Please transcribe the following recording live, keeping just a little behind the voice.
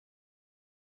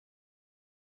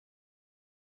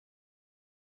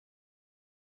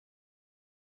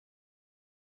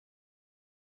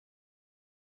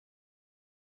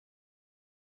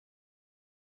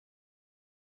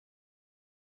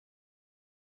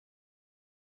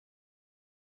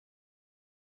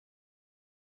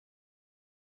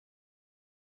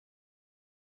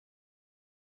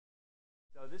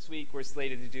So this week we're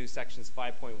slated to do sections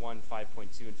 5.1, 5.2,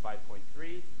 and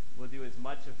 5.3. We'll do as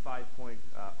much of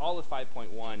all of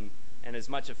 5.1 and as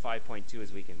much of 5.2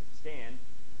 as we can stand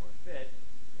or fit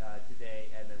today,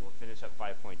 and then we'll finish up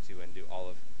 5.2 and do all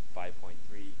of 5.3.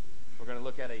 We're going to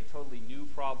look at a totally new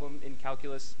problem in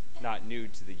calculus, not new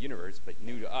to the universe, but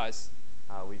new to us.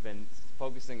 We've been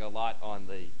focusing a lot on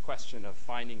the question of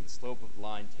finding the slope of the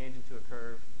line tangent to a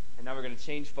curve, and now we're going to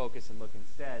change focus and look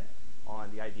instead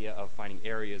on the idea of finding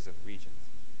areas of regions.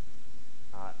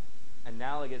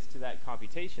 Analogous to that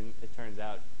computation, it turns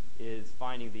out, is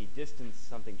finding the distance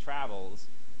something travels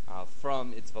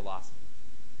from its velocity.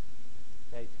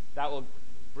 Okay? That will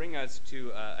bring us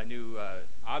to a new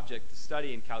object to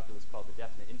study in calculus called the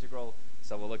definite integral.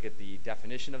 So we'll look at the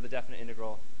definition of the definite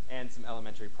integral and some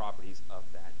elementary properties of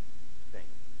that thing.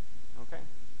 Okay?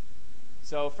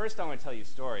 So first I want to tell you a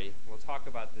story. We'll talk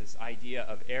about this idea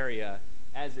of area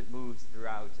as it moves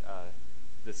throughout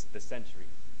the centuries.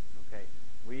 Okay?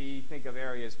 We think of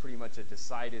area as pretty much a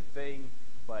decided thing,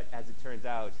 but as it turns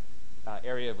out,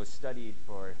 area was studied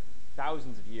for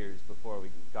thousands of years before we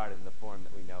got it in the form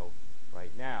that we know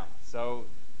right now. So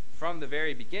from the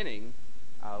very beginning,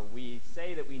 we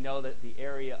say that we know that the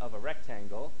area of a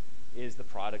rectangle is the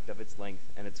product of its length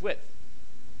and its width.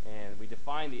 And we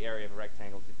define the area of a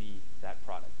rectangle to be that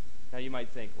product. Now you might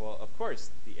think, well, of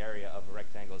course the area of a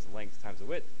rectangle is the length times the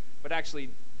width, but actually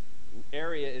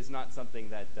area is not something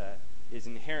that is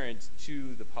inherent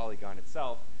to the polygon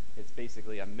itself. It's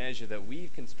basically a measure that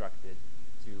we've constructed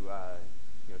to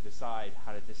decide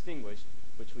how to distinguish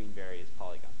between various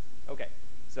polygons. Okay,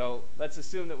 so let's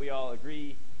assume that we all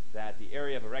agree that the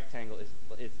area of a rectangle is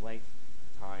its length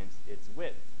times its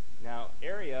width. Now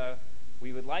area,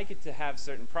 we would like it to have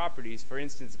certain properties. For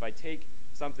instance, if I take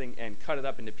something and cut it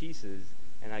up into pieces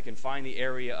and I can find the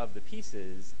area of the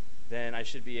pieces, then I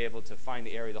should be able to find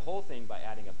the area of the whole thing by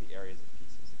adding up the areas of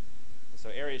pieces. So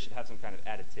area should have some kind of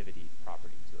additivity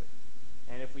property to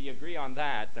it. And if we agree on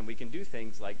that, then we can do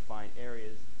things like find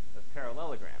areas of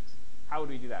parallelograms. How would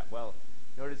we do that? Well,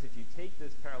 notice if you take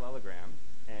this parallelogram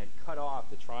and cut off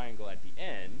the triangle at the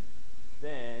end,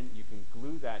 then you can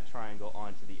glue that triangle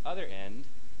onto the other end,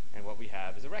 and what we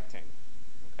have is a rectangle.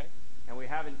 Okay? And we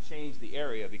haven't changed the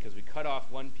area because we cut off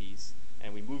one piece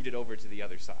and we moved it over to the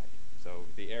other side. So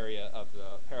the area of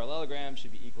the parallelogram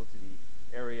should be equal to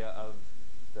the area of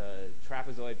the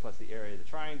trapezoid plus the area of the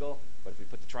triangle. But if we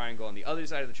put the triangle on the other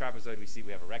side of the trapezoid, we see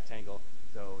we have a rectangle.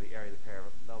 So the area of the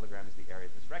parallelogram is the area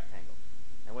of this rectangle.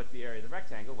 And what's the area of the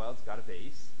rectangle? Well, it's got a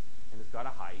base and it's got a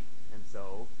height, and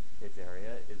so its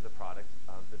area is the product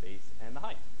of the base and the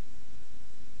height.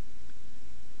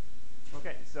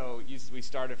 Okay, so we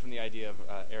started from the idea of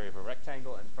area of a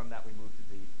rectangle, and from that we moved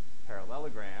to the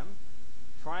parallelogram.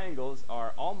 Triangles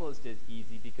are almost as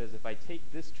easy because if I take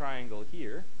this triangle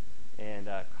here and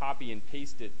copy and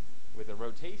paste it with a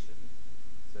rotation,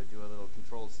 so do a little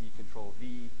Control-C,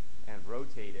 Control-V, and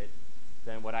rotate it,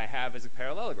 then what I have is a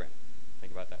parallelogram.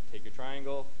 Think about that. Take your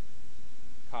triangle,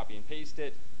 copy and paste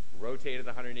it, rotate it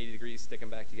 180 degrees, stick them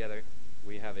back together.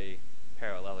 We have a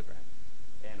parallelogram.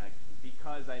 And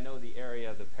because I know the area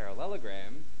of the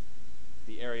parallelogram,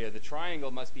 the area of the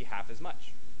triangle must be half as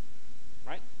much,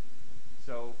 right?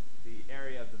 So the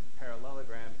area of the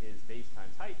parallelogram is base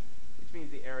times height, which means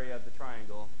the area of the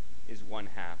triangle is 1/2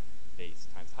 base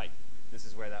times height. This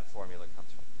is where that formula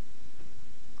comes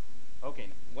from. Okay,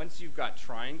 once you've got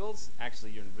triangles,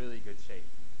 actually you're in really good shape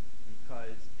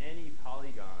because any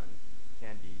polygon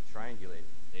can be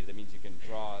triangulated. That means you can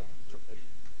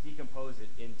decompose it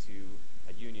into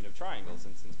a union of triangles,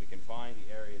 and since we can find the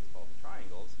areas of all the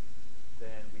triangles,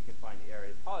 then we can find the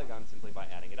area of the polygon simply by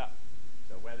adding it up.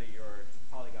 So whether your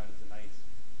polygon is a nice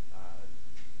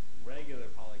regular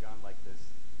polygon like this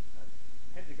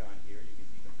pentagon here, you can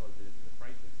decompose it into the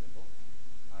Preissler symbol,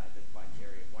 just find the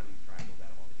area of one of these triangles, add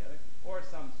them all together, or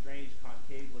some strange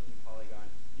concave looking polygon,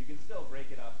 you can still break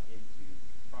it up into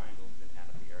triangles and add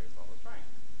up the areas of all those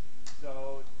triangles.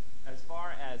 So as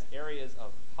far as areas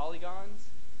of polygons,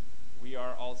 we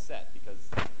are all set because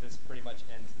this pretty much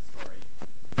ends the story.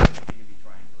 It can be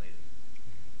triangulated.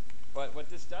 But what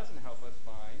this doesn't help us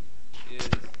find is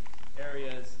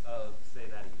areas of, say,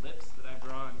 that ellipse that I've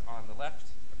drawn on the left,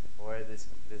 or this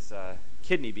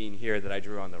kidney bean here that I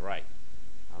drew on the right,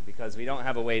 because we don't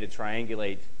have a way to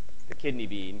triangulate the kidney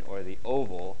bean or the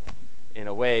oval in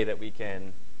a way that we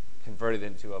can convert it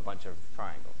into a bunch of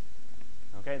triangles.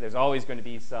 Okay, there's always going to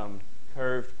be some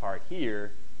curved part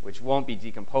here which won't be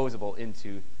decomposable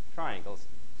into triangles.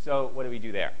 So what do we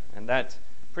do there? And that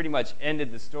pretty much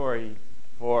ended the story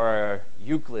for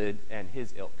Euclid and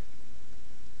his ilk.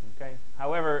 Okay?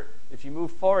 However, if you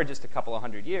move forward just a couple of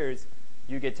hundred years,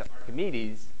 you get to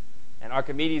Archimedes, and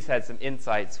Archimedes had some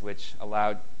insights which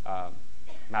allowed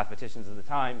mathematicians of the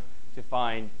time to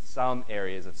find some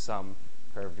areas of some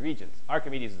curved regions.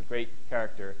 Archimedes is a great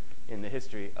character in the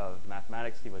history of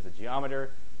mathematics. He was a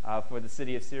geometer for the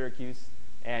city of Syracuse,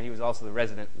 and he was also the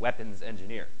resident weapons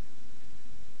engineer.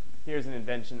 Here's an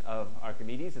invention of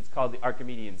Archimedes. It's called the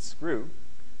Archimedean screw.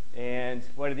 And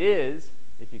what it is,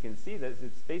 if you can see this,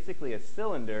 it's basically a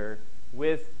cylinder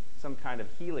with some kind of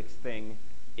helix thing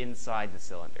inside the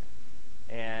cylinder.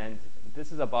 And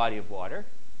this is a body of water.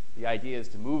 The idea is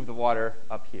to move the water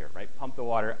up here, right? Pump the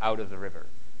water out of the river.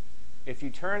 If you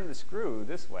turn the screw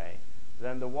this way,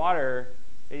 then the water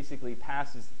basically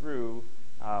passes through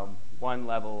one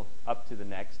level up to the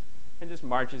next and just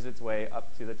marches its way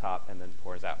up to the top and then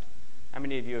pours out. How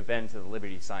many of you have been to the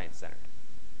Liberty Science Center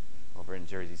over in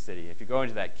Jersey City? If you go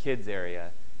into that kids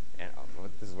area, and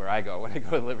this is where I go when I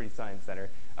go to the Liberty Science Center,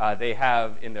 they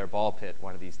have in their ball pit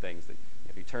one of these things that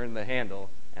if you turn the handle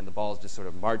and the balls just sort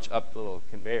of march up the little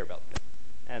conveyor belt thing.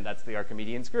 And that's the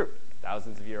Archimedean screw,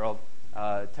 thousands of year old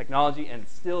technology and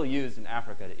still used in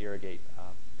Africa to irrigate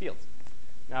fields.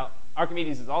 Now,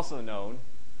 Archimedes is also known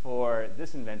for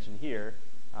this invention here,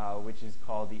 which is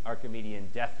called the Archimedean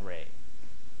death ray.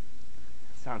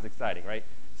 Sounds exciting, right?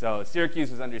 So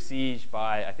Syracuse was under siege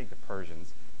by, I think, the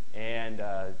Persians. And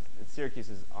Syracuse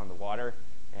is on the water,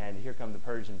 and here come the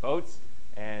Persian boats.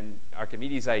 And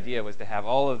Archimedes' idea was to have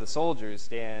all of the soldiers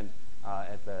stand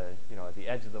at the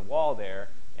edge of the wall there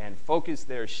and focus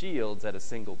their shields at a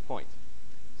single point.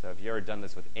 So if you've ever done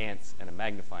this with ants and a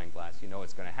magnifying glass, you know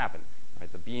what's going to happen.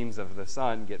 Right? The beams of the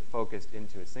sun get focused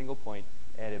into a single point,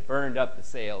 and it burned up the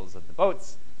sails of the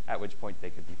boats, at which point they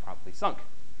could be promptly sunk.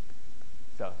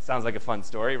 So sounds like a fun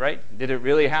story, right? Did it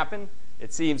really happen?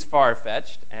 It seems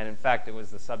far-fetched, and in fact, it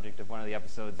was the subject of one of the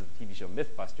episodes of the TV show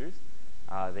Mythbusters.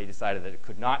 They decided that it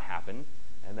could not happen,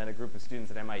 and then a group of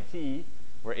students at MIT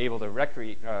were able to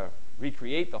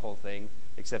recreate the whole thing,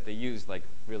 except they used like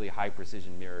really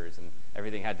high-precision mirrors, and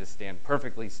everything had to stand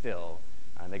perfectly still,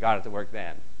 and they got it to work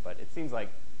then. But it seems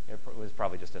like it was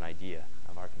probably just an idea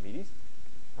of Archimedes.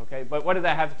 Okay, but what did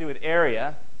that have to do with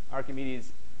area?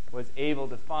 Archimedes was able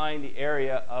to find the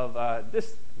area of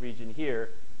this region here,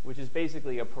 which is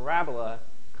basically a parabola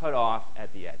cut off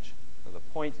at the edge, or the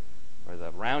point or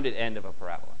the rounded end of a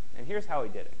parabola. And here's how he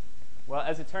did it. Well,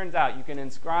 as it turns out, you can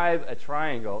inscribe a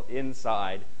triangle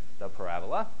inside the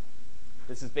parabola.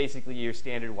 This is basically your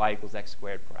standard y equals x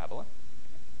squared parabola.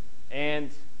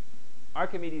 And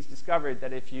Archimedes discovered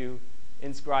that if you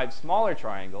inscribe smaller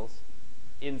triangles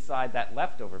inside that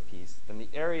leftover piece, then the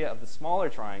area of the smaller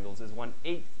triangles is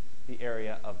 1/8 the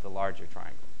area of the larger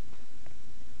triangle.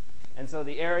 And so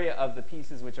the area of the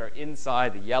pieces which are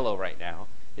inside the yellow right now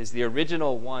is the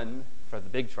original 1 for the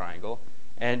big triangle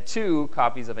and 2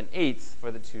 copies of 1/8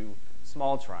 for the 2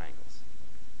 small triangles.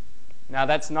 Now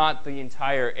that's not the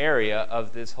entire area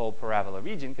of this whole parabola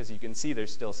region, because you can see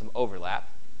there's still some overlap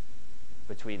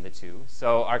between the two.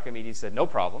 So Archimedes said, no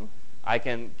problem. I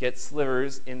can get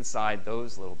slivers inside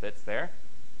those little bits there,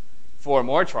 4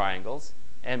 more triangles,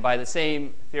 and by the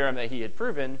same theorem that he had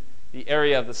proven, the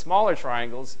area of the smaller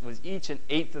triangles was each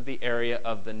 1/8 of the area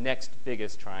of the next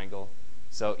biggest triangle.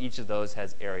 So each of those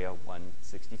has area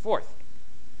 1/64.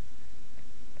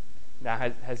 Now,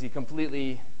 has he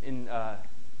completely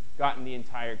gotten the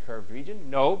entire curved region?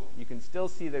 No, you can still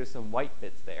see there's some white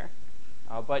bits there.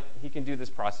 But he can do this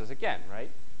process again,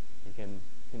 right? He can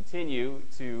continue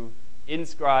to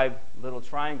inscribe little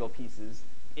triangle pieces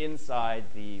inside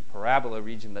the parabola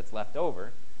region that's left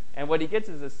over. And what he gets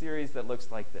is a series that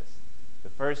looks like this. The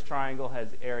first triangle has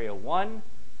area 1.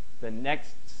 The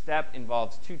next step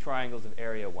involves 2 triangles of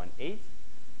area 1/8.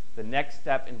 The next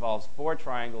step involves 4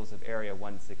 triangles of area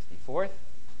 1/64.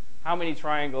 How many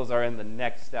triangles are in the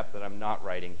next step that I'm not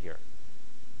writing here?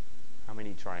 How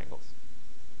many triangles?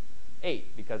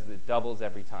 8, because it doubles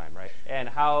every time, right? And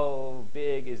how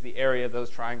big is the area of those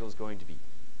triangles going to be?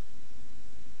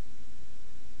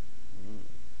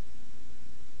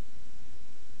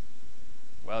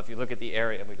 Well, if you look at the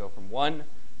area, we go from 1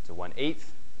 to 1/8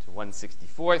 to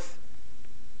 1/64.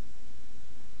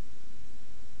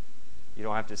 You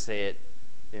don't have to say it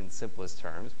in simplest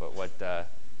terms, but what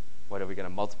are we going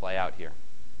to multiply out here?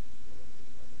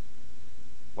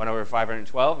 1 over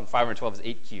 512, and 512 is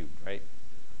 8 cubed, right?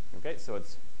 Okay, so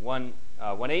it's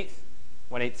 1/8,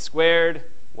 1/8 squared,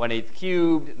 1/8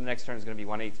 cubed. The next term is going to be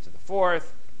 1/8 to the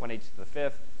 4th, 1/8 to the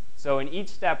 5th. So in each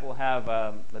step, we'll have,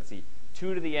 let's see,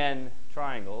 2 to the n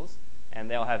triangles, and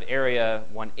they'll have area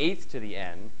 1/8 to the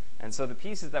n. And so the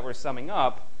pieces that we're summing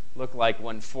up look like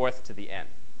 1/4 to the n.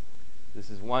 This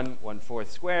is 1/4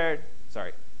 squared,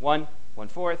 sorry, 1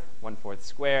 1/4, 1/4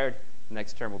 squared. The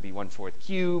next term will be 1/4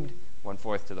 cubed,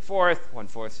 1/4 to the 4th,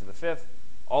 1/4 to the 5th.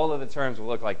 All of the terms will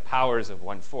look like powers of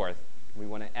 1/4. We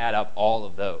want to add up all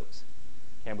of those.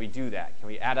 Can we do that? Can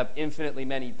we add up infinitely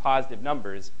many positive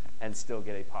numbers and still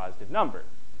get a positive number?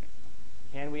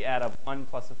 Can we add up 1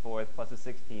 plus a 4th plus a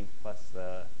 16th plus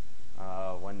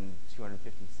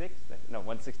 256th? No,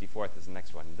 1/64th is the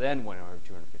next one. Then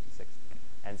 1/256th,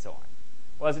 and so on.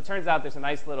 Well, as it turns out, there's a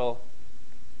nice little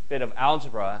bit of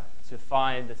algebra to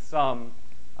find the sum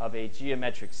of a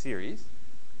geometric series.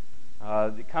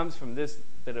 It comes from this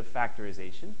bit of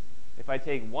factorization. If I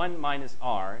take 1 minus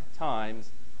r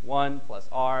times 1 plus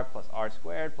r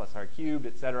squared plus r cubed,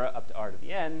 etc., up to r to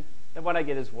the n, then what I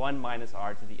get is 1 minus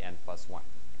r to the n plus 1.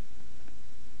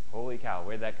 Holy cow,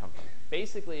 where'd that come from?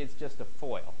 Basically, it's just a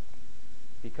FOIL.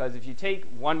 Because if you take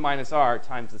 1 minus r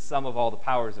times the sum of all the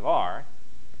powers of r,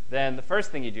 then the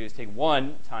first thing you do is take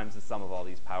 1 times the sum of all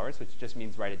these powers, which just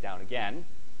means write it down again.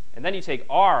 And then you take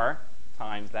r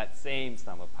times that same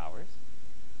sum of powers.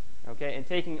 Okay, and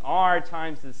taking r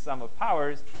times the sum of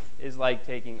powers is like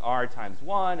taking r times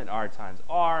 1 and r times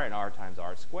r and r times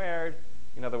r squared.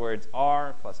 In other words,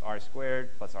 r plus r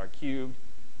squared plus r cubed,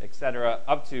 etc.,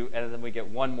 up to, and then we get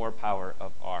one more power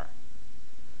of r.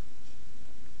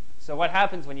 So what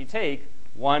happens when you take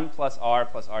 1 plus r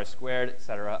squared,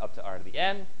 etc., up to r to the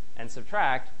n, and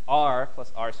subtract r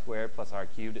plus r squared plus r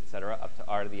cubed, etc., up to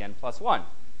r to the n plus 1?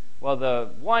 Well,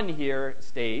 the 1 here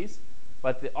stays,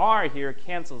 but the r here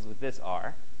cancels with this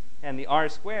r, and the r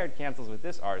squared cancels with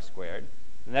this r squared.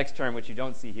 The next term, which you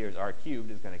don't see here, is r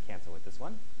cubed, is going to cancel with this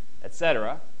one,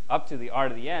 etc., up to the r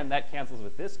to the n. That cancels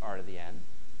with this r to the n.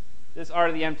 This r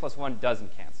to the n plus 1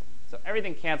 doesn't cancel. So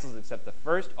everything cancels except the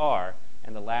first r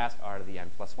and the last r to the n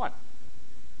plus 1.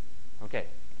 Okay,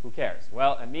 who cares?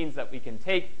 Well, it means that we can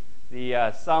take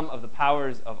the sum of the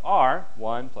powers of r,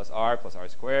 1 plus r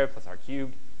squared plus r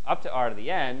cubed, up to r to the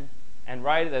n, and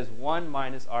write it as 1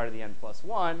 minus r to the n plus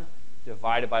 1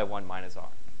 divided by 1 minus r.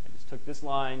 I just took this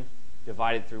line,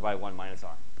 divided through by 1 minus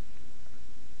r.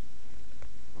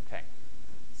 Okay,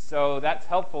 so that's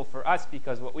helpful for us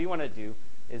because what we want to do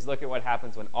is look at what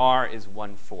happens when r is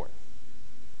 1/4.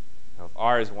 Now, if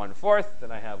r is 1/4,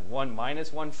 then I have 1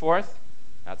 minus 1/4.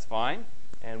 That's fine.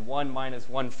 And 1 minus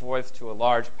 1/4 to a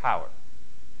large power.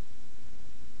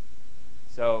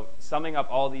 So summing up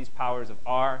all these powers of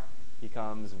r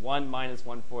becomes 1 minus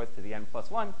 1/4 to the n plus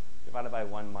 1 divided by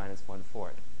 1 minus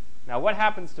 1/4. Now, what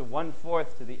happens to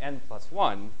 1/4 to the n plus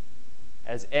 1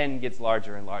 as n gets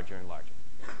larger and larger and larger?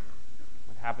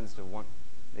 What happens to 1?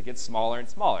 It gets smaller and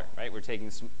smaller, right? We're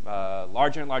taking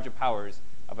larger and larger powers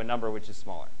of a number which is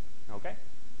smaller. Okay?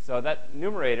 So that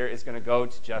numerator is going to go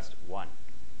to just 1.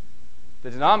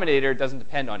 The denominator doesn't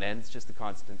depend on n. It's just the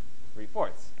constant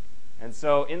 3/4. And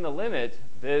so in the limit,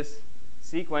 this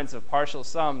sequence of partial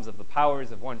sums of the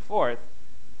powers of 1/4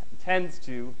 tends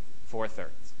to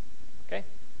 4/3. Okay?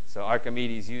 So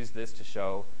Archimedes used this to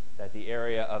show that the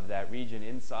area of that region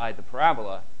inside the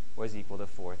parabola was equal to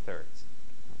 4/3.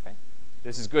 Okay?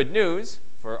 This is good news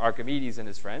for Archimedes and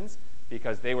his friends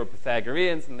because they were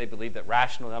Pythagoreans and they believed that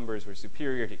rational numbers were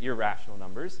superior to irrational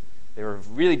numbers. They were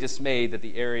really dismayed that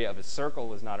the area of a circle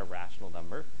was not a rational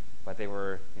number, but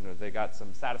they got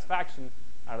some satisfaction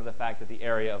out of the fact that the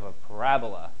area of a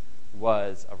parabola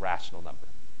was a rational number.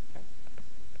 Okay?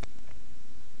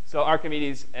 So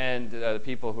Archimedes and the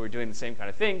people who were doing the same kind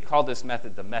of thing called this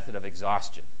method the method of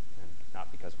exhaustion. And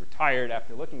not because we're tired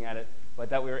after looking at it, but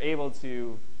that we were able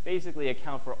to basically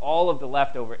account for all of the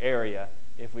leftover area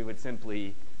if we would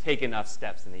simply take enough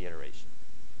steps in the iteration.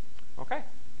 Okay?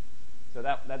 So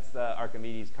that's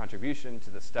Archimedes' contribution to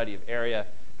the study of area.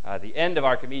 The end of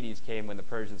Archimedes came when the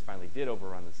Persians finally did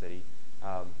overrun the city.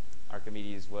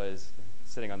 Archimedes was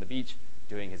sitting on the beach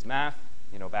doing his math.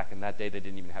 You know, back in that day, they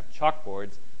didn't even have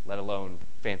chalkboards, let alone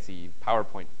fancy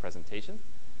PowerPoint presentations.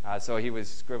 So he was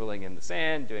scribbling in the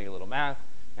sand, doing a little math,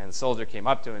 and the soldier came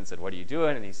up to him and said, "What are you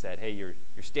doing?" And he said, "Hey, you're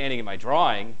standing in my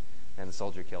drawing," and the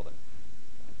soldier killed him.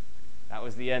 That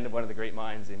was the end of one of the great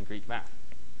minds in Greek math.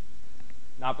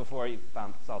 Not before he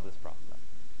solved this problem,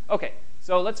 though. Okay,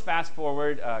 so let's fast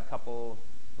forward a couple,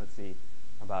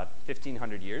 about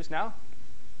 1,500 years now,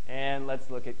 and let's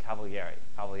look at Cavalieri.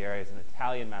 Cavalieri is an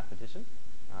Italian mathematician,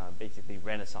 basically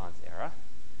Renaissance era,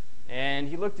 and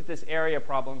he looked at this area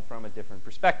problem from a different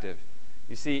perspective.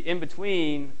 You see, in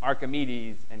between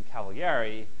Archimedes and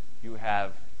Cavalieri, you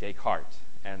have Descartes,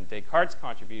 and Descartes'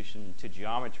 contribution to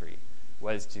geometry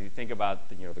was to think about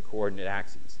the coordinate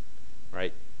axes,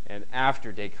 right? And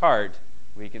after Descartes,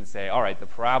 we can say, all right, the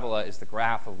parabola is the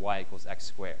graph of y equals x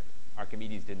squared.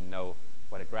 Archimedes didn't know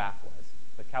what a graph was,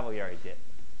 but Cavalieri did.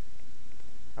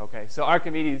 Okay, so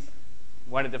Archimedes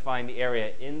wanted to find the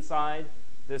area inside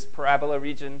this parabola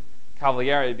region.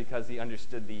 Cavalieri, because he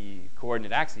understood the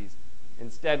coordinate axes,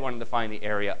 instead wanted to find the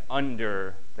area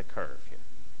under the curve here.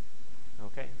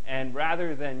 Okay, and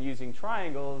rather than using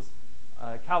triangles,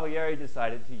 Cavalieri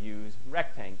decided to use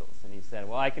rectangles. And he said,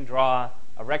 well, I can draw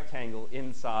a rectangle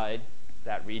inside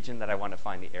that region that I want to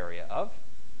find the area of.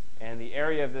 And the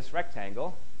area of this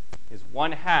rectangle is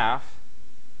 1/2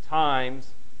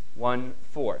 times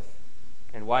 1/4.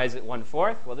 And why is it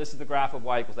 1/4? Well, this is the graph of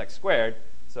y equals x squared.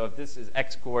 So if this is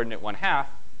x coordinate 1/2,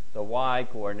 the y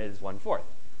coordinate is 1/4.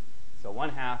 So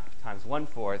 1/2 times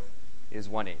 1/4 is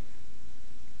 1/8.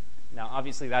 Now,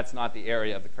 obviously, that's not the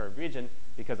area of the curved region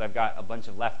because I've got a bunch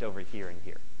of leftover here and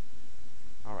here.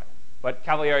 All right. But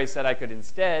Cavalieri said I could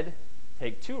instead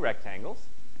take two rectangles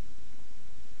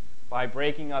by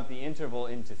breaking up the interval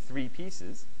into 3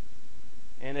 pieces.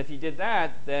 And if he did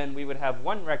that, then we would have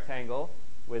one rectangle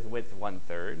with width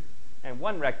 1/3 and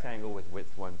one rectangle with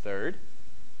width 1/3.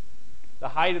 The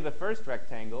height of the first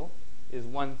rectangle is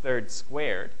 1/3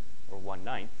 squared, or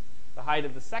 1/9. The height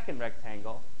of the second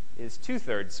rectangle is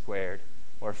 2/3 squared,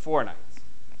 or 4/9.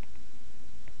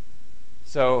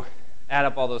 So add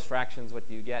up all those fractions, what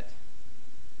do you get?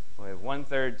 We have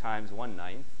 1/3 times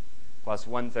 1/9 plus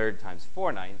 1/3 times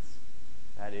 4/9.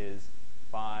 That is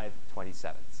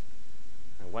 5/27.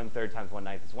 And 1/3 times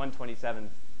 1/9 is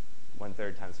 1/27.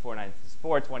 1/3 times 4/9 is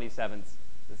 4/27.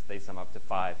 They sum up to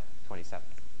 5/27.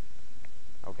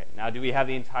 Okay, now do we have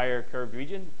the entire curved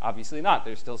region? Obviously not.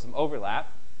 There's still some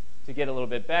overlap. To get a little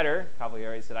bit better,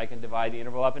 Cavalieri said I can divide the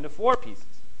interval up into 4 pieces.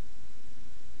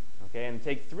 Okay, and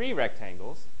take 3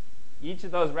 rectangles. Each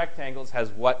of those rectangles has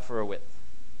what for a width?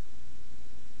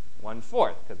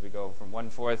 1/4, because we go from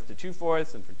 1/4 to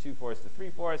 2/4, and from 2/4 to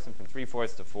 3/4, and from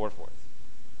 3/4 to 4/4.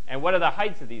 And what are the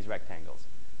heights of these rectangles?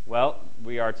 Well,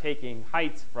 we are taking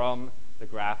heights from the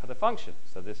graph of the function.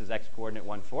 So this is x coordinate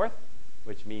 1/4,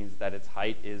 which means that its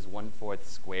height is 1/4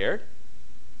 squared.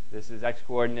 This is x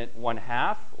coordinate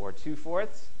 1/2, or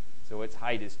 2/4, so its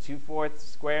height is 2/4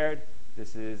 squared.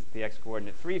 This is the x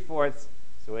coordinate 3/4,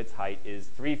 so its height is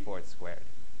 3/4 squared.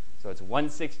 So it's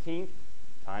 1/16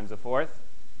 times 1/4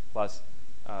 plus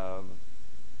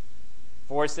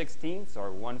 4/16,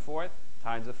 or 1/4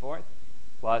 times 1/4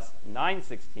 plus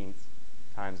 9/16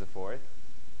 times 1/4.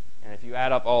 And if you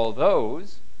add up all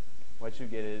those, what you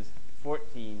get is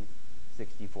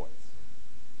 14/64.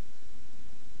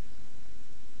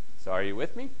 So are you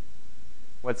with me?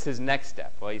 What's his next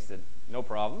step? Well, he said, no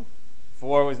problem.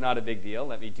 4 was not a big deal.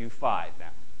 Let me do 5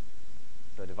 now.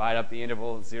 So divide up the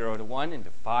interval 0 to 1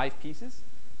 into 5 pieces.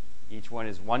 Each one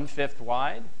is 1/5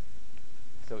 wide.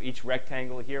 So each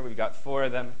rectangle here, we've got 4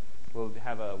 of them, will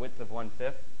have a width of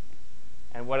 1/5.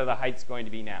 And what are the heights going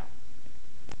to be now?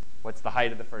 What's the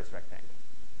height of the first rectangle?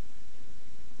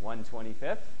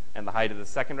 1/25. And the height of the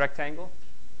second rectangle?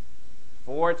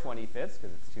 4/25,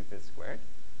 because it's 2/5 squared.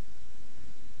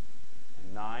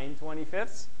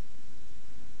 9/25,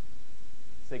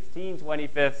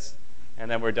 16/25, and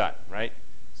then we're done, right?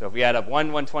 So if we add up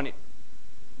 1/120,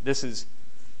 this is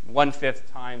 1/5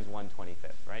 times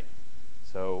 1/25, right?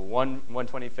 So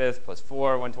 1/125 plus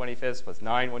 4/125 plus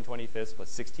 9/125 plus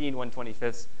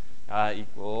 16/125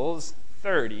 equals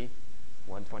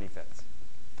 30/125.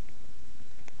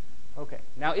 Okay,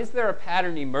 now is there a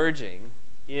pattern emerging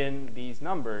in these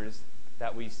numbers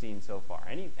that we've seen so far?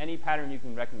 Any pattern you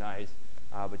can recognize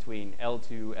between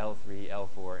L2, L3,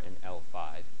 L4, and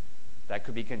L5 that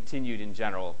could be continued in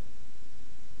general?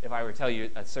 If I were to tell you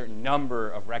a certain number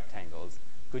of rectangles,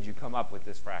 could you come up with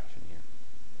this fraction here?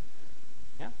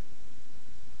 Yeah?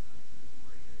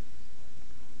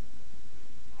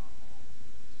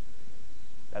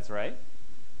 That's right.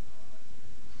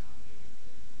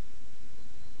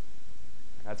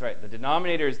 That's right. The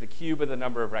denominator is the cube of the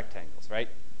number of rectangles, right?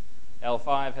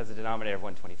 L5 has a denominator of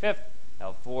 1/25.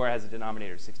 L4 has a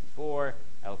denominator of 64.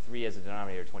 L3 has a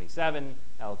denominator of 27.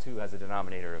 L2 has a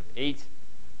denominator of 8.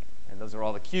 And those are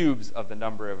all the cubes of the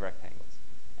number of rectangles.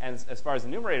 And as far as the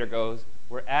numerator goes,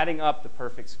 we're adding up the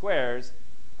perfect squares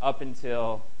up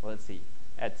until, well, let's see,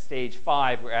 at stage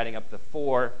 5, we're adding up the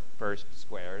 4 first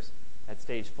squares. At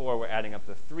stage 4, we're adding up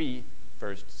the 3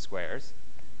 first squares.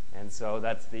 And so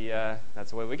that's the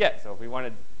way we get. So if we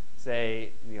wanted,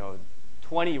 say,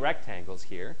 20 rectangles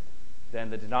here, then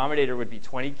the denominator would be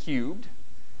 20 cubed,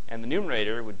 and the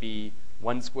numerator would be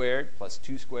 1 squared plus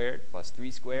 2 squared plus 3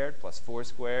 squared plus 4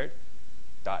 squared,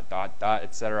 dot, dot, dot,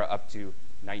 etc., up to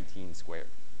 19 squared.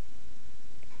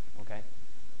 Okay?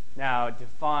 Now, to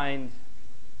find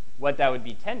what that would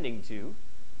be tending to,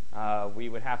 we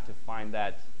would have to find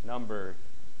that number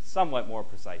somewhat more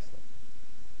precisely.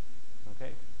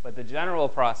 Okay? But the general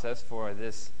process for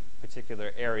this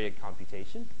particular area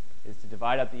computation is to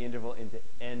divide up the interval into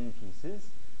n pieces.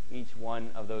 Each one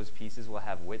of those pieces will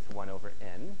have width 1 over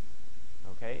n.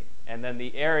 Okay? And then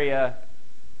the area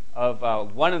of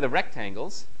one of the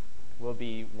rectangles will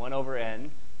be 1 over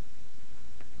n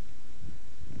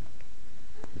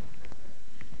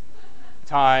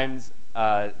times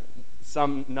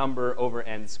some number over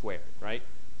n squared, right?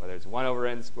 Whether it's 1 over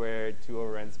n squared, 2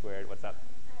 over n squared, what's up?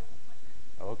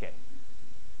 Oh, okay.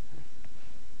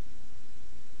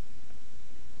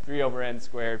 3 over n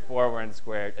squared, 4 over n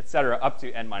squared, etc., up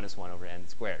to n minus 1 over n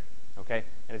squared. Okay?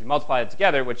 And if you multiply it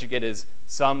together, what you get is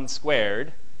sum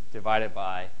squared divided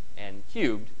by n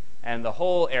cubed. And the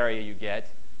whole area you get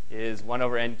is 1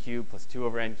 over n cubed plus 2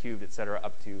 over n cubed, etc.,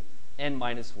 up to n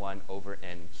minus 1 over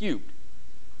n cubed.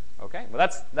 Okay? Well,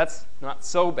 that's not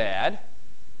so bad.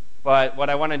 But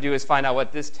what I want to do is find out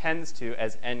what this tends to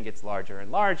as n gets larger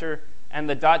and larger, and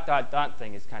the dot, dot, dot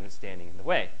thing is kind of standing in the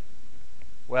way.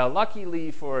 Well,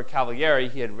 luckily for Cavalieri,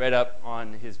 he had read up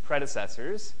on his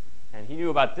predecessors, and he knew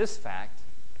about this fact,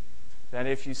 that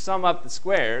if you sum up the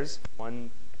squares,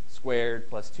 1 squared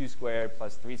plus 2 squared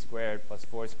plus 3 squared plus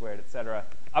 4 squared, etc.,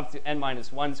 up to n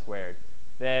minus 1 squared,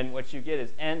 then what you get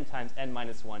is n times n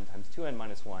minus 1 times 2n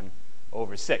minus 1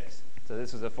 over 6. So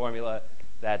this was a formula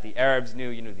that the Arabs knew.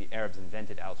 You know, the Arabs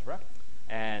invented algebra.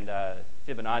 And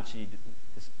Fibonacci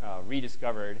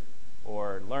rediscovered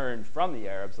or learned from the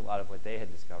Arabs a lot of what they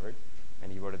had discovered.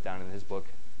 And he wrote it down in his book,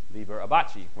 Liber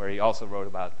Abaci, where he also wrote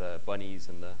about the bunnies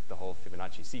and the whole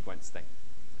Fibonacci sequence thing.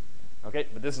 Okay,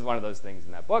 but this is one of those things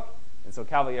in that book. And so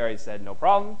Cavalieri said, no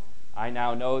problem. I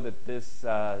now know that this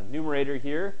numerator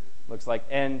here looks like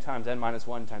n times n minus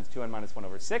 1 times 2n minus 1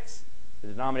 over 6. The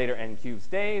denominator n cubed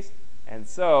stays. And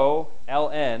so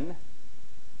ln,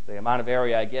 the amount of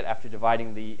area I get after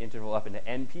dividing the interval up into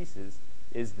n pieces,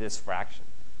 is this fraction.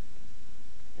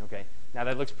 Okay, now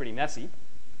that looks pretty messy.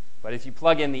 But if you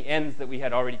plug in the n's that we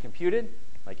had already computed,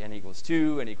 like n equals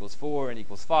 2, n equals 4, n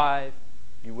equals 5,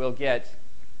 you will get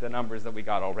the numbers that we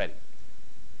got already.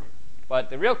 But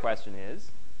the real question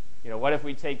is, what if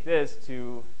we take this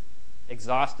to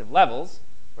exhaustive levels,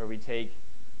 where we take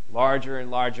larger and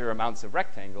larger amounts of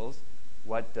rectangles?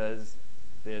 What does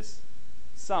this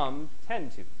sum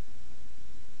tend to?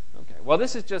 Okay, well,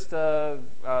 this is just a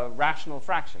rational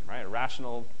fraction, right? A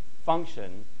rational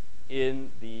function in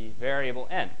the variable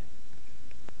n.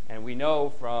 And we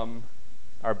know from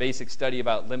our basic study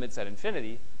about limits at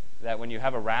infinity that when you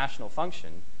have a rational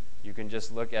function, you can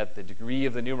just look at the degree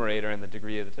of the numerator and the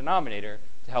degree of the denominator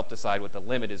to help decide what the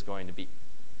limit is going to be.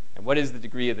 And what is the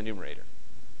degree of the numerator?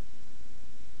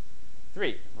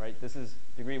 3, right? This is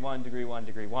degree 1, degree 1,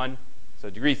 degree 1. So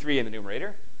degree 3 in the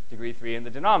numerator, degree 3 in the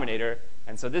denominator.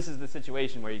 And so this is the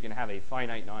situation where you can have a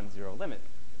finite non-zero limit.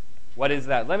 What is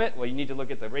that limit? Well, you need to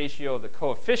look at the ratio of the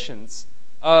coefficients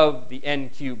of the n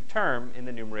cubed term in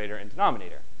the numerator and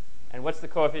denominator. And what's the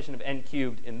coefficient of n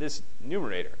cubed in this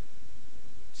numerator?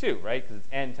 2, right? Because it's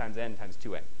n times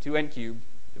 2n. 2n cubed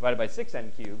divided by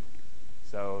 6n cubed.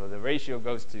 So the ratio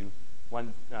goes to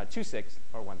 2/6,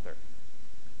 or 1/3.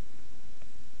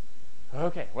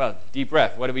 Okay, well, deep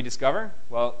breath. What did we discover?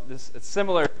 Well, this is a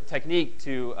similar technique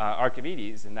to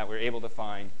Archimedes in that we're able to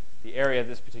find the area of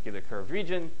this particular curved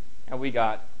region, and we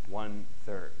got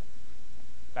 1/3.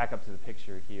 Back up to the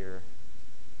picture here.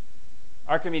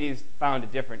 Archimedes found a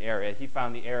different area. He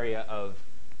found the area of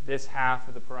this half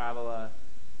of the parabola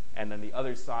and then the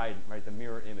other side, right, the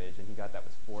mirror image, and he got that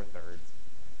was 4/3.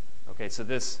 Okay, so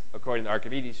this, according to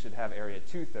Archimedes, should have area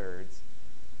 2/3,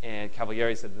 and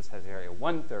Cavalieri said this has area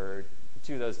 1/3. The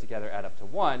two of those together add up to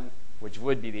 1, which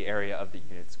would be the area of the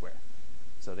unit square.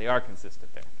 So they are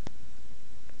consistent there.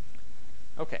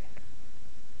 Okay.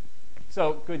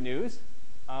 So good news.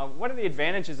 What are the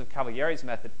advantages of Cavalieri's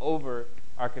method over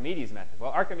Archimedes' method?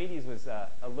 Well, Archimedes was a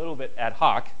little bit ad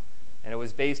hoc, and it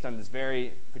was based on this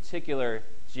very particular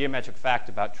geometric fact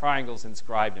about triangles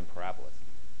inscribed in parabolas.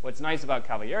 What's nice about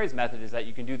Cavalieri's method is that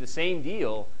you can do the same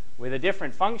deal with a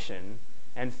different function,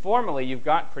 and formally you've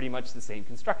got pretty much the same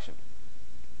construction.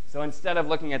 So instead of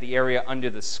looking at the area under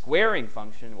the squaring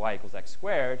function, y equals x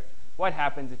squared, what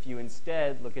happens if you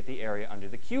instead look at the area under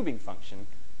the cubing function,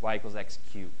 y equals x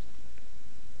cubed?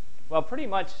 Well, pretty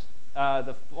much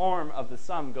the form of the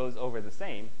sum goes over the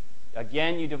same.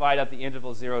 Again, you divide up the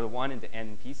interval 0 to 1 into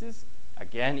n pieces.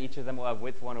 Again, each of them will have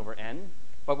width 1 over n.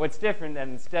 But what's different, that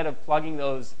instead of plugging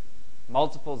those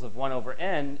multiples of 1 over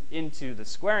n into the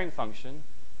squaring function,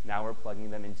 now we're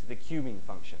plugging them into the cubing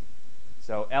function.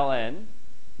 So ln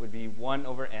would be 1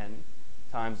 over n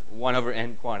times 1 over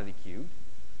n quantity cubed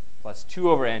plus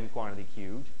 2 over n quantity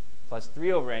cubed plus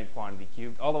 3 over n quantity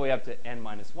cubed, all the way up to n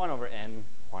minus 1 over n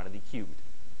quantity cubed.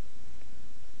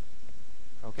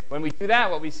 Okay. When we do that,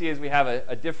 what we see is we have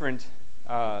a different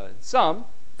sum.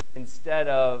 Instead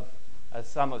of a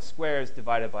sum of squares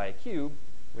divided by a cube,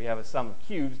 we have a sum of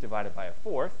cubes divided by a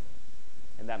fourth.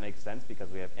 And that makes sense because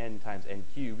we have n times n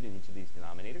cubed in each of these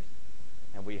denominators.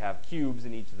 And we have cubes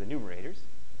in each of the numerators.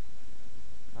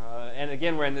 And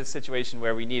again, we're in this situation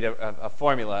where we need a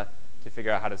formula to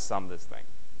figure out how to sum this thing.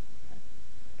 Okay.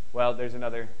 Well, there's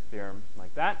another theorem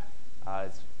like that.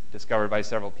 It's discovered by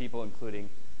several people, including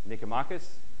Nicomachus,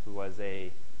 who was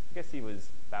I guess he was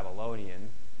Babylonian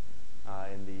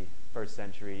in the 1st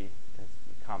century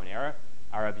Common Era.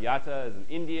 Arabiata is an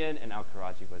Indian, and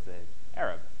Al-Karaji was an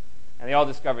Arab. And they all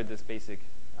discovered this basic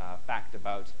fact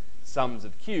about sums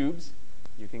of cubes.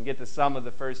 You can get the sum of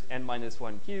the first n minus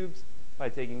 1 cubes by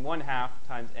taking 1/2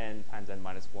 times n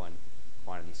minus 1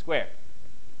 quantity squared.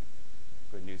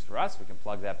 Good news for us, we can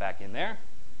plug that back in there.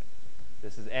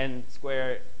 This is n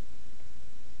squared,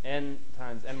 n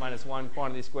times n minus 1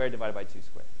 quantity squared divided by 2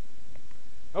 squared.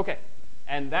 Okay,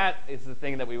 and that is the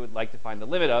thing that we would like to find the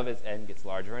limit of as n gets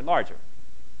larger and larger.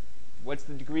 What's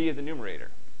the degree of the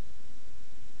numerator?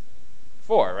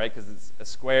 4, right? Because it's a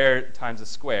square times a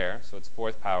square, so it's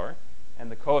 4th power.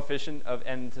 And the coefficient of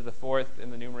n to the 4th in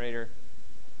the numerator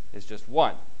is just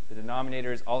 1. The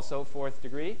denominator is also 4th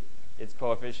degree. Its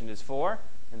coefficient is 4.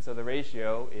 And so the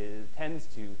ratio tends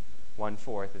to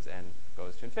 1/4 as n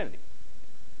goes to infinity.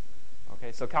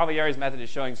 Okay, so Cavalieri's method is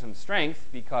showing some strength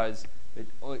because it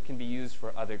can be used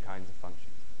for other kinds of functions.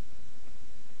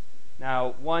 Now,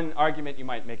 one argument you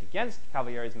might make against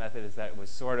Cavalieri's method is that it was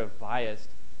sort of biased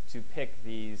to pick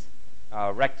these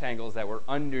rectangles that were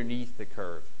underneath the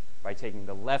curve by taking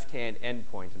the left-hand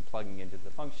endpoint and plugging into the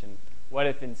function. What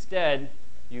if instead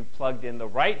you plugged in the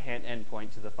right-hand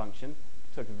endpoint to the function,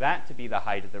 took that to be the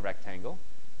height of the rectangle?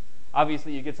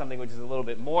 Obviously, you get something which is a little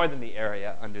bit more than the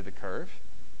area under the curve.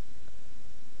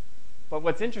 But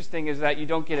what's interesting is that you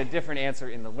don't get a different answer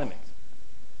in the limit.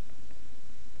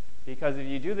 Because if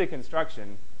you do the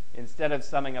construction, instead of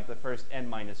summing up the first n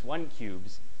minus 1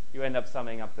 cubes, you end up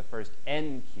summing up the first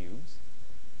n cubes.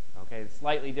 Okay,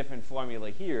 slightly different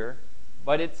formula here,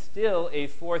 but it's still a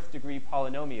 4th degree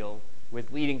polynomial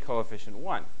with leading coefficient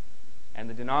 1. And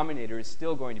the denominator is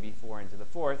still going to be 4 into the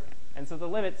 4th, and so the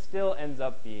limit still ends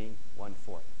up being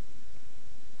 1/4.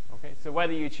 Okay, so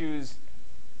whether you choose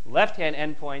left-hand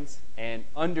endpoints and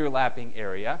underlapping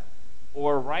area,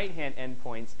 or right-hand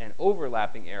endpoints and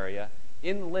overlapping area,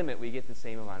 in the limit we get the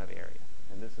same amount of area.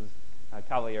 And this is,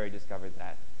 Cavalieri discovered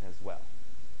that as well.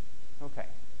 Okay.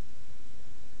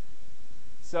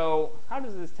 So how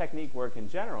does this technique work in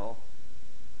general?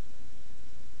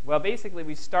 Well, basically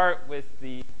we start with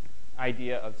the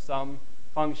idea of some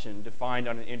function defined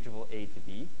on an interval a to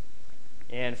b.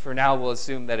 And for now we'll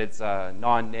assume that it's a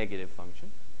non-negative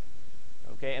function.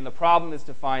 Okay, and the problem is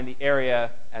to find the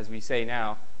area, as we say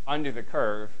now, under the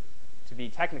curve. To be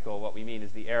technical, what we mean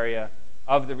is the area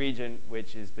of the region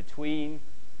which is between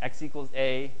x equals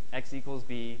a, x equals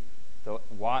b,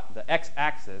 the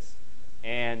x-axis,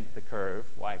 and the curve,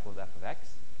 y equals f of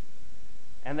x.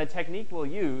 And the technique we'll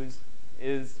use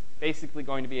is basically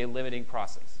going to be a limiting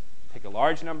process. Pick a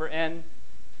large number n,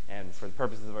 and for the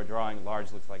purposes of our drawing,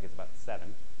 large looks like it's about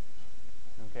 7.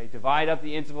 Okay, divide up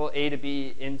the interval a to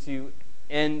b into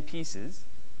n pieces.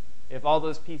 If all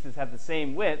those pieces have the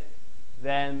same width,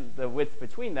 then the width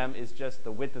between them is just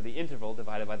the width of the interval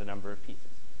divided by the number of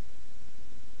pieces.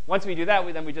 Once we do that,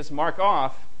 we just mark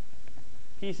off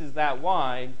pieces that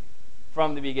wide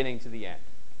from the beginning to the end.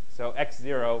 So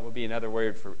x0 will be another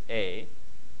word for a.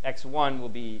 x1 will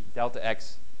be delta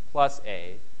x plus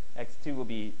a. x2 will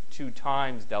be 2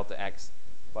 times delta x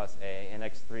plus a. And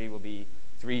x3 will be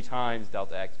 3 times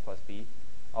delta x plus b,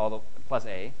 plus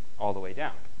a, all the way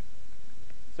down.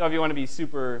 So if you want to be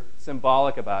super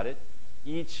symbolic about it,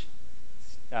 each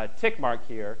tick mark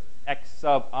here, x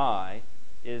sub I,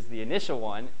 is the initial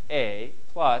one, a,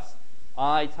 plus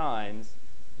I times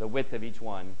the width of each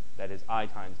one, that is I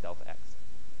times delta x.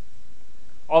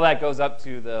 All that goes up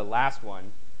to the last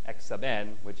one, x sub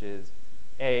n, which is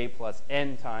a plus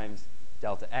n times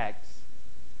delta x.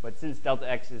 But since delta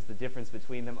x is the difference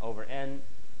between them over n,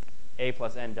 a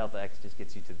plus n delta x just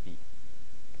gets you to b.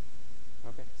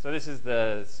 Okay, so this is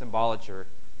the symbology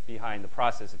behind the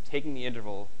process of taking the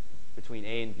interval between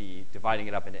a and b, dividing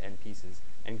it up into n pieces,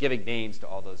 and giving names to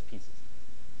all those pieces.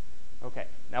 Okay,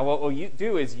 now what we'll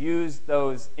do is use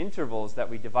those intervals that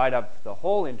we divide up the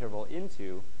whole interval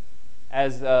into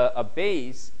as a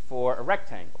base for a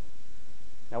rectangle.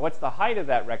 Now what's the height of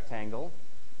that rectangle?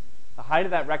 The height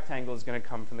of that rectangle is going to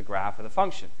come from the graph of the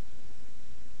function.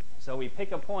 So we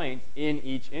pick a point in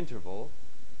each interval,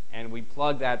 and we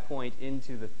plug that point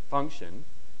into the function,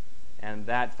 and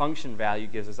that function value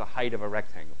gives us a height of a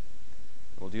rectangle.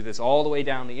 We'll do this all the way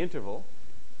down the interval,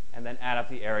 and then add up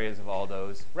the areas of all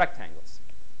those rectangles.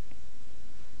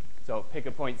 So pick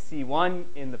a point C1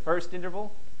 in the first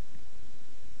interval.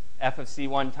 F of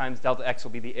C1 times delta x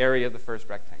will be the area of the first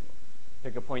rectangle.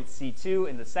 Pick a point C2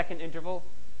 in the second interval.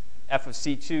 F of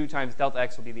C2 times delta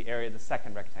x will be the area of the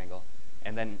second rectangle.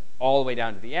 And then all the way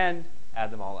down to the end,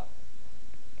 add them all up.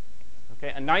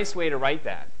 Okay, a nice way to write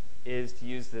that is to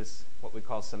use this, what we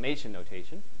call summation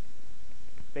notation.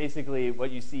 Basically, what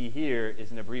you see here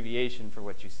is an abbreviation for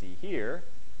what you see here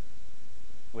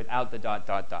without the dot,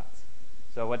 dot, dots.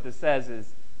 So what this says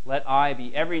is, let I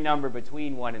be every number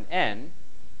between 1 and n.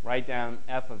 Write down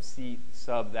f of c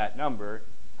sub that number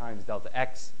times delta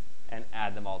x, and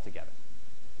add them all together.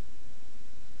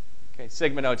 Okay,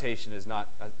 sigma notation is not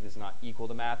equal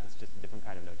to math. It's just a different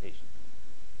kind of notation.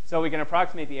 So we can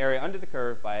approximate the area under the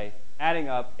curve by adding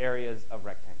up areas of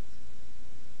rectangles.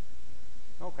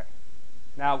 Okay.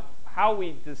 Now, how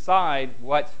we decide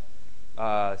what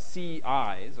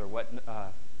CIs, or what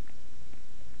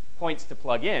points to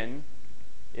plug in,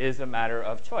 is a matter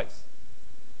of choice.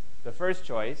 The first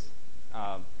choice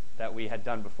that we had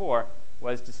done before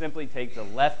was to simply take the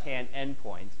left-hand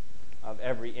endpoint of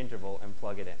every interval and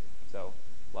plug it in. So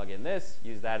plug in this,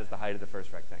 use that as the height of the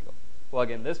first rectangle. Plug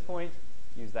in this point,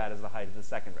 use that as the height of the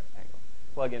second rectangle.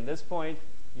 Plug in this point,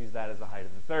 use that as the height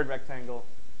of the third rectangle,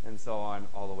 and so on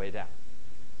all the way down.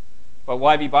 But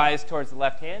why be biased towards the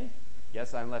left hand?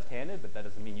 Yes, I'm left-handed, but that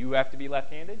doesn't mean you have to be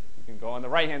left-handed. You can go on the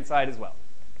right-hand side as well.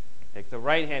 Take the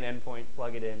right-hand endpoint,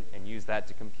 plug it in, and use that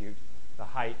to compute the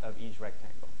height of each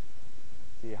rectangle.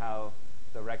 See how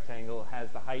the rectangle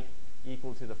has the height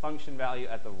equal to the function value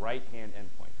at the right-hand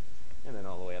endpoint, and then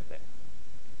all the way up there.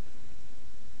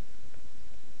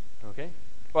 Okay?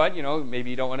 But, you know, maybe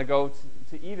you don't want to go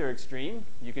to either extreme.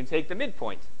 You can take the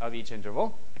midpoint of each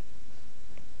interval.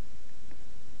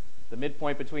 The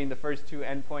midpoint between the first two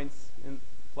endpoints, and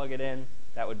plug it in.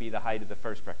 That would be the height of the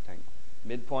first rectangle.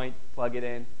 Midpoint, plug it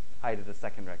in, height of the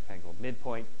second rectangle.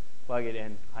 Midpoint, plug it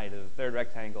in, height of the third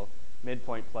rectangle.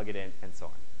 Midpoint, plug it in, and so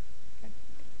on. Okay?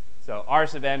 So R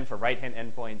sub n for right-hand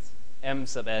endpoints, M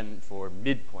sub n for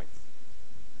midpoints.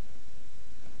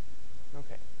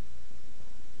 Okay.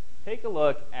 Take a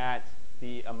look at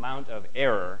the amount of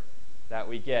error that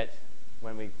we get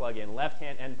when we plug in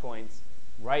left-hand endpoints,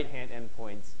 right-hand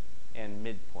endpoints, and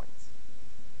midpoints.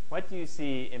 What do you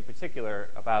see in particular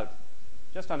about,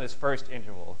 just on this first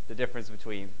interval, the difference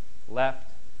between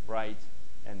left, right,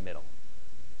 and middle?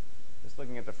 Just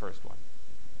looking at the first one.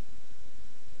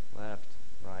 Left,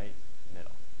 right,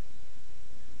 middle.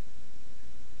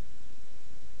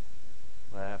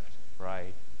 Left,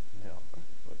 right, middle.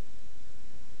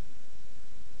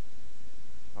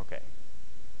 Okay.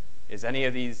 Is any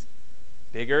of these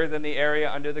bigger than the area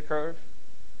under the curve?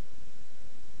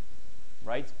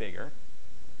 Right's bigger.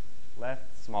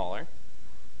 Left, smaller.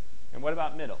 And what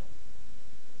about middle?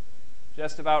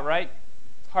 Just about right?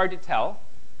 It's hard to tell.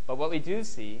 But what we do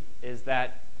see is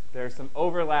that there's some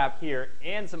overlap here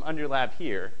and some underlap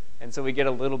here. And so we get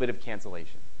a little bit of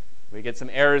cancellation. We get some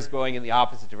errors going in the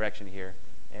opposite direction here.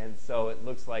 And so it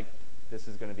looks like this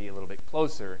is going to be a little bit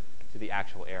closer to the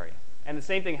actual area. And the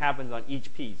same thing happens on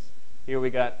each piece. Here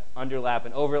we got underlap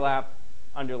and overlap,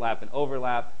 underlap and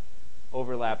overlap,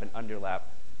 overlap and underlap.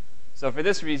 So for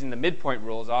this reason, the midpoint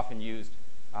rule is often used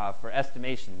for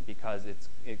estimation because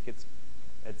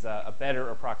it's a better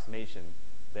approximation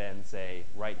than, say,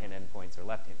 right-hand endpoints or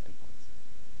left-hand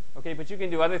endpoints. Okay, but you can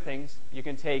do other things. You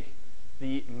can take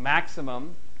the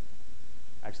maximum.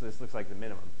 Actually, this looks like the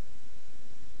minimum.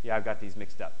 Yeah, I've got these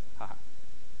mixed up.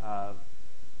 Haha.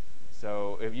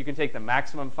 So if you can take the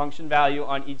maximum function value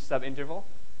on each subinterval,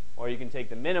 or you can take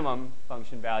the minimum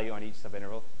function value on each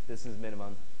subinterval. This is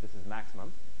minimum, this is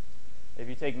maximum. If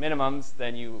you take minimums,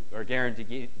 then you are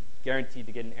guaranteed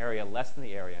to get an area less than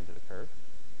the area under the curve.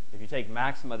 If you take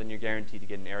maxima, then you're guaranteed to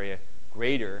get an area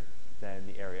greater than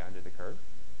the area under the curve.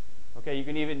 Okay, you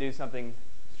can even do something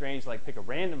strange like pick a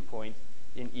random point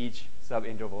in each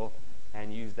subinterval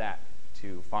and use that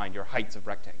to find your heights of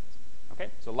rectangles. Okay,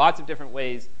 so lots of different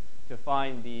ways to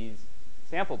find these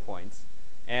sample points.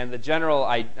 And the general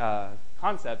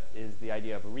concept is the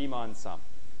idea of a Riemann sum.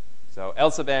 So L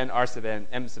sub n, R sub n,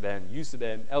 M sub n, U sub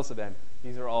n, L sub n,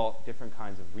 these are all different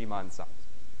kinds of Riemann sums.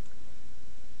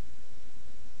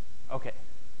 Okay.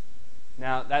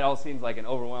 Now, that all seems like an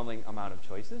overwhelming amount of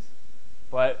choices.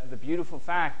 But the beautiful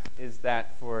fact is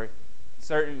that for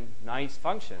certain nice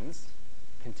functions,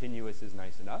 continuous is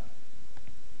nice enough,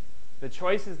 the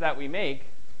choices that we make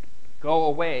go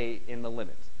away in the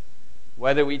limit.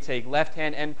 Whether we take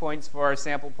left-hand endpoints for our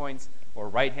sample points, or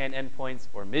right-hand endpoints,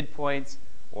 or midpoints,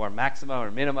 or maxima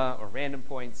or minima, or random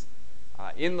points,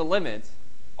 in the limit,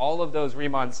 all of those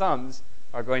Riemann sums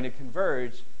are going to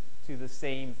converge to the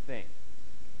same thing.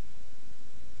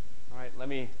 All right,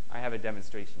 I have a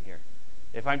demonstration here.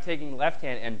 If I'm taking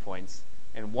left-hand endpoints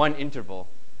and one interval,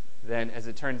 then as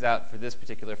it turns out for this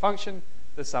particular function,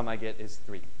 the sum I get is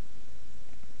 3.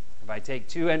 If I take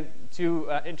two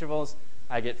intervals,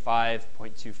 I get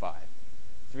 5.25.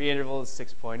 3 intervals,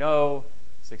 6.0,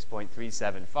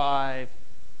 6.375,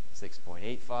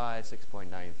 6.85,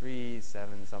 6.93,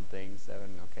 7 something, 7,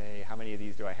 okay. How many of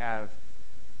these do I have?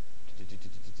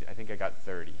 I think I got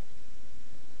 30.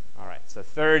 All right, so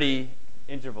 30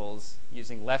 intervals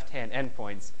using left-hand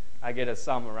endpoints, I get a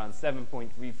sum around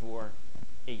 7.348,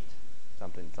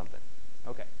 something, something.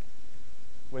 Okay.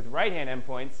 With right-hand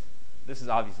endpoints, this is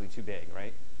obviously too big,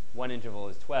 right? One interval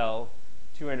is 12,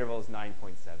 2 intervals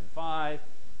 9.75,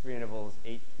 3 intervals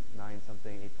 8, 9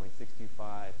 something,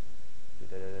 8.625.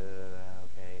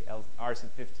 Okay, R sub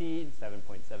 15,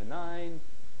 7.79.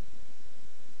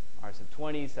 R sub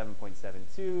 20,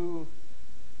 7.72.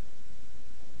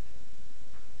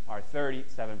 R30,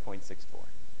 7.64.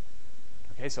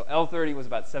 Okay, so L30 was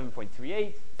about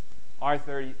 7.38.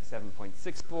 R30,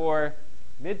 7.64.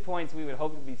 Midpoints, we would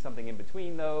hope to be something in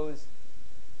between those.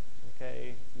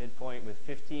 Okay, midpoint with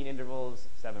 15 intervals,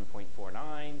 7.49.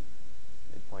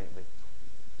 Midpoint with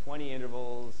 20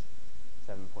 intervals,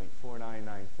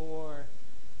 7.4994.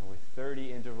 And with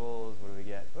 30 intervals, what do we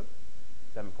get?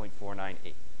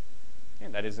 7.498.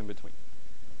 And that is in between.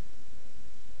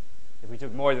 If we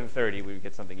took more than 30, we would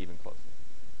get something even closer.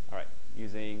 All right,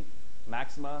 using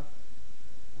maxima,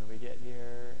 what do we get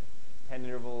here? 10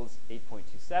 intervals,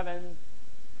 8.27.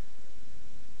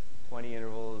 20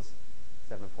 intervals,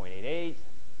 7.88.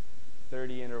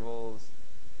 30 intervals,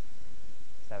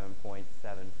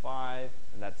 7.75.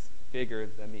 And that's bigger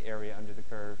than the area under the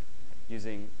curve.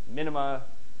 Using minima,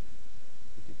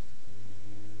 let's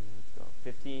go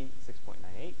 15,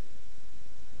 6.98.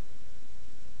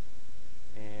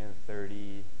 And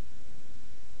 30,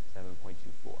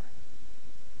 7.24.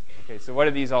 Okay, so what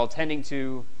are these all tending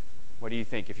to? What do you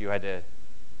think if you had to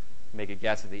make a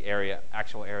guess of the area,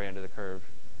 actual area under the curve?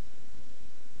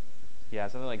 Yeah,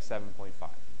 something like 7.5.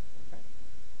 Okay.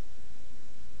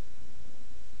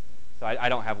 So I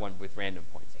don't have one with random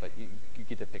points, but you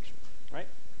get the picture, right?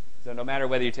 So no matter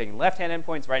whether you're taking left-hand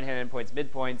endpoints, right-hand endpoints,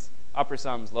 midpoints, upper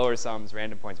sums, lower sums,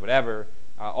 random points, whatever,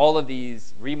 all of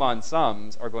these Riemann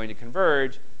sums are going to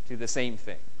converge to the same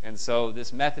thing. And so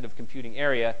this method of computing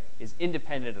area is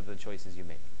independent of the choices you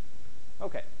make.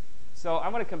 Okay, so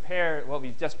I'm going to compare what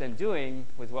we've just been doing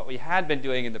with what we had been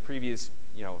doing in the previous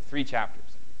 3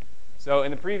 chapters. So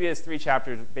in the previous 3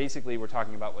 chapters, basically we're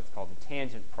talking about what's called the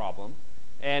tangent problem.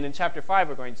 And in chapter 5,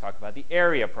 we're going to talk about the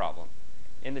area problem.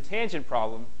 In the tangent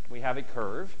problem, we have a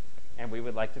curve, and we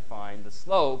would like to find the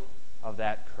slope of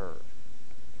that curve.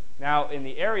 Now, in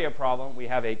the area problem, we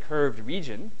have a curved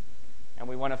region, and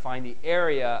we want to find the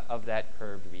area of that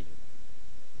curved region.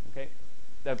 Okay?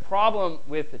 The problem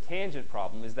with the tangent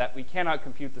problem is that we cannot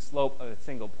compute the slope of a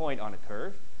single point on a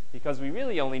curve because we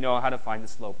really only know how to find the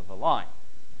slope of a line.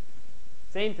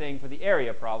 Same thing for the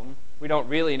area problem. We don't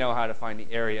really know how to find the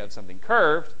area of something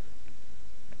curved.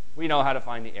 We know how to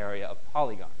find the area of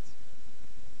polygons.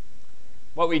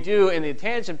 What we do in the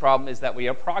tangent problem is that we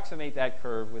approximate that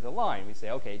curve with a line. We say,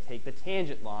 okay, take the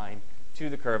tangent line to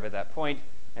the curve at that point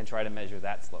and try to measure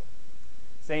that slope.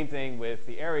 Same thing with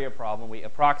the area problem. We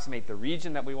approximate the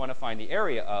region that we want to find the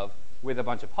area of with a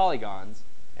bunch of polygons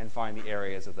and find the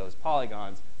areas of those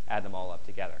polygons, add them all up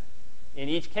together. In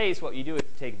each case, what you do is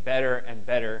take better and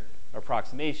better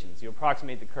approximations. You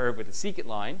approximate the curve with the secant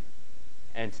line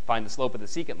and find the slope of the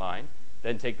secant line,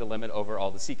 then take the limit over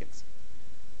all the secants.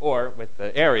 Or with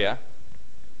the area,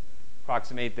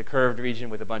 approximate the curved region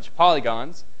with a bunch of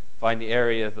polygons, find the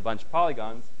area of the bunch of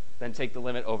polygons, then take the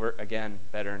limit over, again,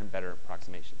 better and better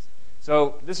approximations.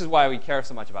 So this is why we care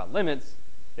so much about limits.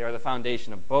 They are the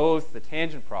foundation of both the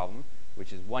tangent problem,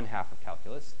 which is one half of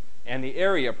calculus, and the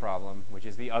area problem, which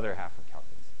is the other half of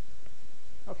calculus.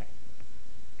 Okay.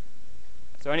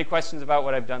 So any questions about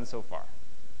what I've done so far?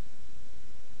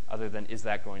 Other than, is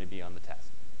that going to be on the test?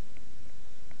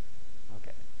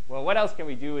 Okay. Well, what else can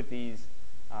we do with these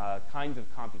kinds of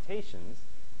computations?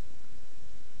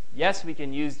 Yes, we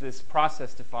can use this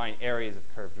process to find areas of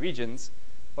curved regions,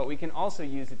 but we can also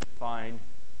use it to find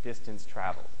distance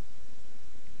traveled.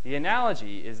 The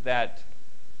analogy is that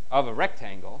of a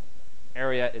rectangle,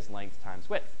 area is length times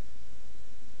width.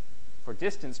 For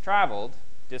distance traveled,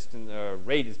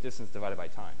 rate is distance divided by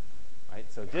time. right?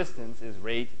 So distance is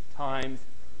rate times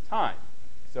time.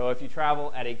 So if you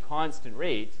travel at a constant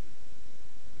rate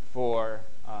for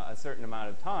a certain amount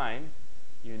of time,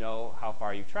 you know how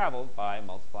far you've traveled by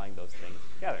multiplying those things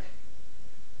together.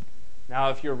 Now,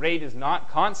 if your rate is not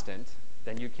constant,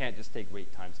 then you can't just take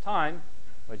rate times time.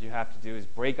 What you have to do is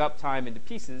break up time into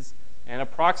pieces and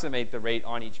approximate the rate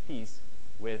on each piece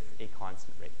with a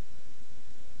constant rate.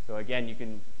 So again, you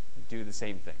can do the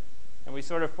same thing. And we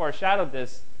sort of foreshadowed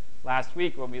this last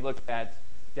week when we looked at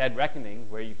dead reckoning,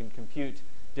 where you can compute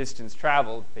distance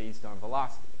traveled based on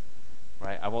velocity.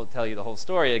 Right? I won't tell you the whole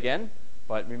story again,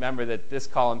 but remember that this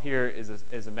column here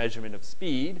is a measurement of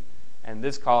speed, and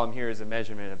this column here is a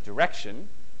measurement of direction.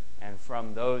 And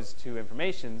from those two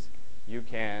informations, you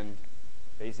can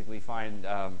basically find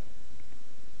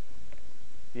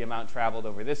the amount traveled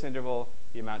over this interval,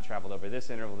 the amount traveled over this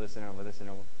interval, this interval, this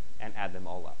interval, and add them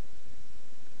all up.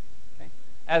 Okay?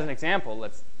 As an example,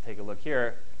 let's take a look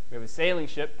here. We have a sailing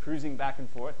ship cruising back and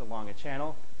forth along a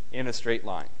channel in a straight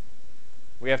line.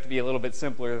 We have to be a little bit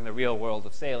simpler than the real world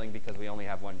of sailing because we only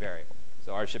have one variable.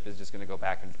 So our ship is just going to go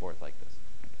back and forth like this.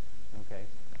 Okay.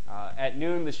 At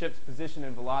noon, the ship's position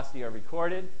and velocity are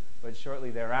recorded, but shortly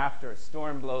thereafter, a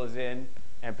storm blows in,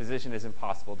 and position is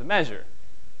impossible to measure.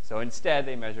 So instead,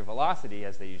 they measure velocity,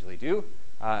 as they usually do,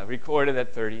 recorded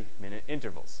at 30-minute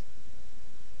intervals.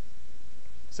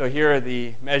 So here are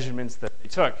the measurements that they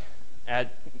took.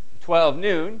 At 12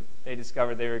 noon, they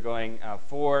discovered they were going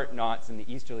 4 knots in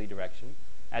the easterly direction.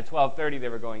 At 12:30, they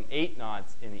were going 8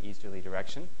 knots in the easterly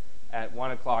direction. At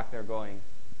 1 o'clock, they're going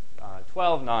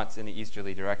 12 knots in the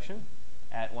easterly direction.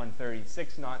 At 1:30,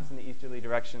 6 knots in the easterly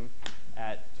direction.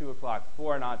 At 2 o'clock,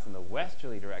 4 knots in the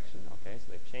westerly direction. Okay, so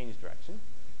they've changed direction.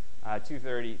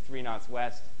 2:30, 3 knots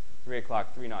west. 3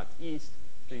 o'clock, 3 knots east.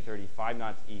 3:30, 5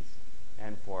 knots east.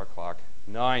 And 4 o'clock,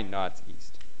 9 knots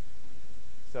east.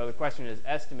 So the question is,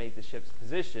 estimate the ship's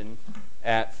position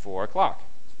at 4 o'clock.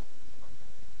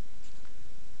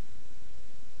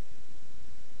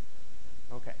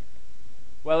 Okay.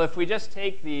 Well, if we just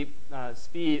take the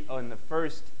speed on the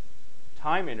first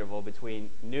time interval between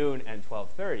noon and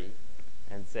 12:30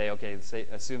 and say, okay,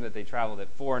 assume that they traveled at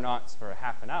 4 knots for a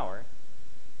half an hour,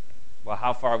 well,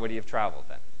 how far would he have traveled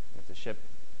then? If the ship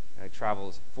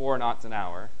travels 4 knots an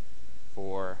hour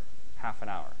for half an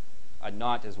hour. A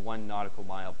knot is 1 nautical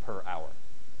mile per hour.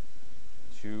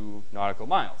 2 nautical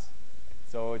miles.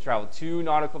 So it traveled 2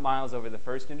 nautical miles over the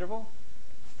first interval,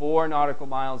 4 nautical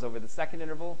miles over the second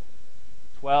interval,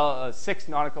 6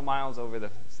 nautical miles over the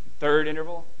third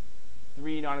interval,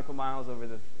 3 nautical miles over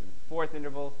the fourth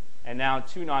interval, and now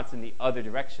 2 knots in the other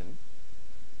direction,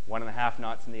 1.5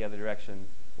 knots in the other direction,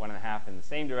 1.5 in the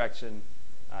same direction,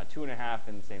 2.5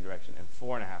 in the same direction, and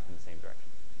 4.5 in the same direction.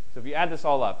 So if you add this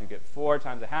all up, you get 4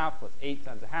 times a half plus 8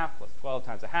 times a half plus 12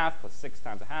 times a half plus 6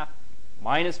 times a half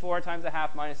minus 4 times a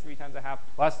half minus 3 times a half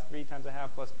plus 3 times a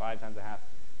half plus 5 times a half.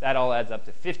 That all adds up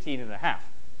to 15.5.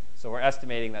 So we're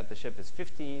estimating that the ship is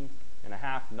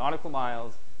 15.5 nautical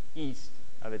miles east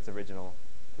of its original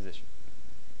position.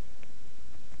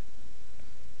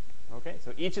 Okay,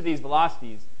 so each of these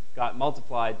velocities got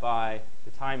multiplied by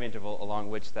the time interval along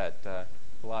which that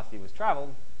velocity was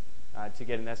traveled to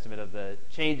get an estimate of the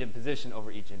change in position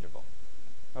over each interval.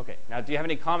 Okay, now do you have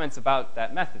any comments about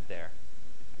that method there?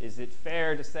 Is it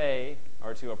fair to say,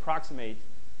 or to approximate,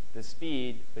 the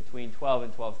speed between 12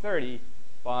 and 12:30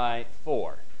 by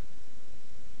 4?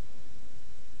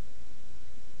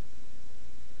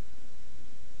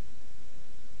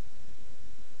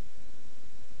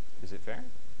 Is it fair?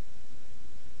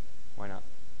 Why not?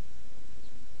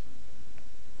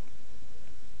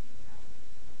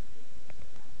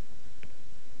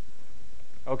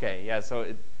 Okay, yeah,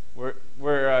 so we're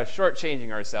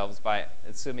shortchanging ourselves by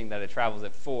assuming that it travels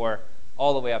at 4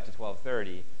 all the way up to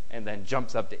 12:30 and then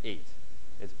jumps up to 8.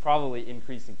 It's probably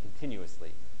increasing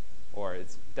continuously, or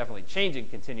it's definitely changing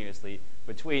continuously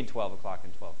between 12 o'clock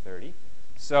and 12:30.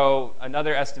 So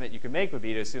another estimate you could make would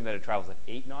be to assume that it travels at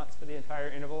 8 knots for the entire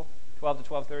interval, 12 to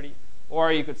 12:30,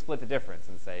 or you could split the difference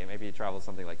and say maybe it travels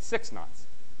something like 6 knots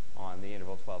on the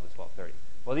interval 12 to 12:30.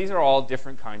 Well, these are all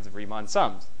different kinds of Riemann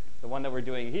sums. The one that we're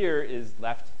doing here is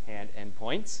left-hand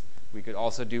endpoints. We could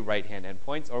also do right-hand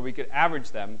endpoints, or we could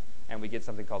average them, and we get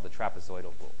something called the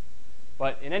trapezoidal rule.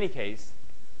 But in any case,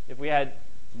 if we had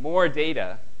more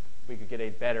data, we could get a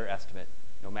better estimate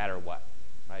no matter what,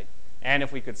 right? And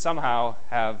if we could somehow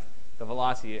have the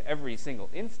velocity at every single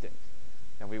instant,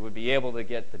 then we would be able to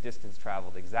get the distance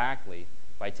traveled exactly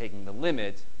by taking the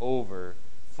limit over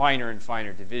finer and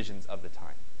finer divisions of the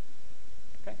time.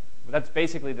 Okay? But that's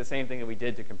basically the same thing that we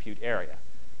did to compute area.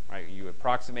 Right? You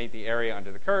approximate the area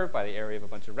under the curve by the area of a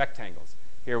bunch of rectangles.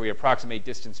 Here we approximate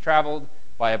distance traveled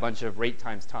by a bunch of rate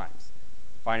times times.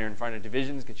 Finer and finer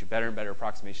divisions get you better and better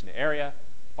approximation to area.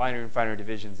 Finer and finer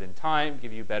divisions in time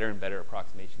give you better and better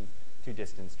approximations to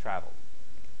distance traveled.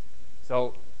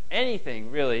 So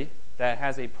anything, really, that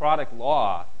has a product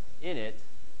law in it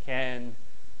can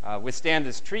withstand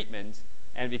this treatment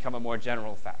and become a more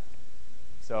general fact.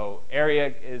 So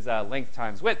area is length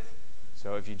times width.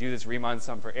 So if you do this Riemann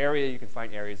sum for area, you can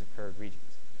find areas of curved regions.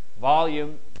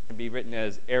 Volume can be written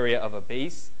as area of a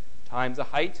base times a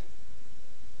height.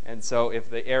 And so if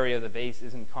the area of the base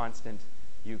isn't constant,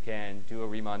 you can do a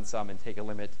Riemann sum and take a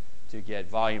limit to get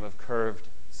volume of curved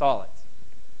solids.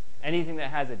 Anything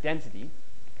that has a density,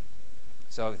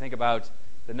 so think about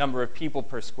the number of people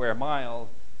per square mile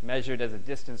measured as a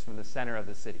distance from the center of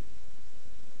the city.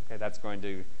 Okay, that's going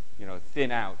to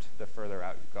thin out the further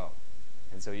out you go.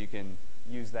 And so you can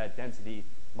use that density,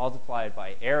 multiply it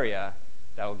by area,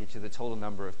 that will get you the total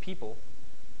number of people.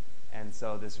 And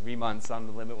so this Riemann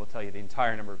sum limit will tell you the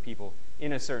entire number of people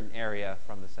in a certain area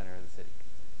from the center of the city.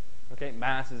 Okay,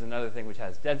 mass is another thing which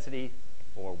has density,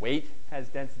 or weight has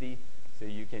density. So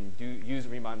you can use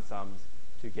Riemann sums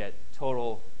to get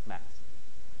total mass.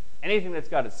 Anything that's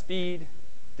got a speed,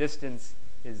 distance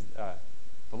is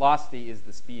velocity is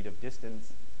the speed of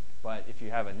distance. But if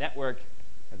you have a network,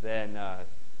 then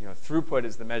throughput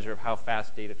is the measure of how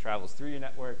fast data travels through your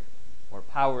network, or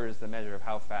power is the measure of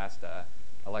how fast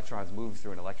electrons move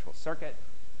through an electrical circuit.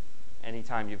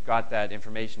 Anytime you've got that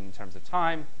information in terms of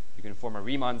time, you can form a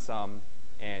Riemann sum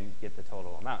and get the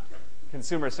total amount.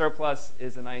 Consumer surplus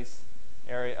is a nice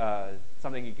area,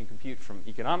 something you can compute from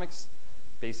economics.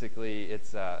 Basically,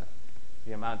 it's the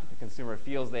amount that the consumer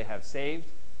feels they have saved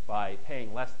by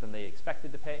paying less than they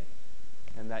expected to pay,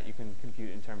 and that you can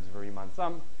compute in terms of a Riemann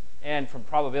sum. And from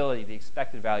probability, the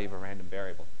expected value of a random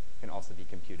variable can also be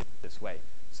computed this way.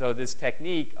 So this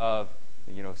technique of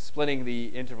splitting the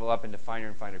interval up into finer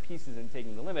and finer pieces and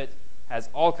taking the limit has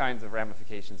all kinds of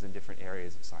ramifications in different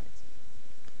areas of science.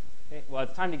 Okay, well,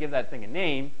 it's time to give that thing a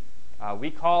name.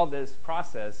 We call this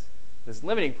process, this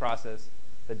limiting process,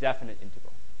 the definite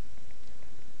integral.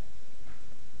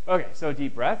 Okay, so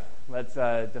deep breath. Let's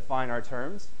define our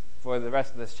terms. For the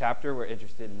rest of this chapter, we're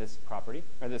interested in this property,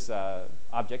 or this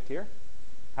object here.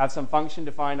 Have some function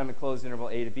defined on the closed interval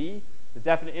a to b. The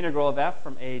definite integral of f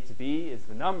from a to b is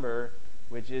the number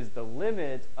which is the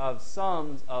limit of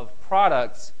sums of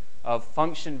products of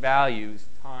function values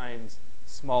times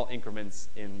small increments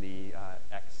in the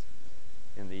x,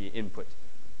 in the input.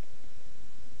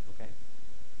 Okay.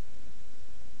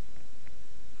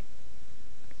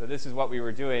 So this is what we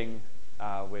were doing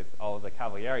with all of the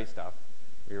Cavalieri stuff.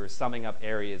 We were summing up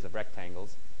areas of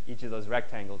rectangles. Each of those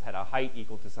rectangles had a height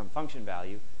equal to some function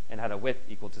value and had a width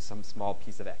equal to some small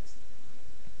piece of x.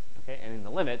 Okay, and in the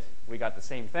limit, we got the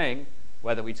same thing,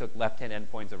 whether we took left-hand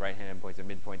endpoints or right-hand endpoints or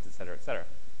midpoints, et cetera, et cetera.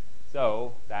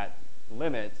 So that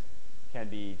limit can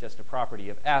be just a property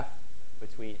of f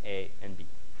between a and b.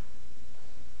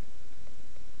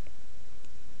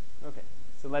 Okay,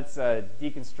 so let's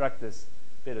deconstruct this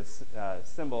bit of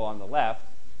symbol on the left.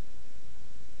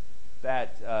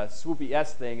 That swoopy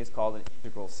s thing is called an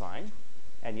integral sign.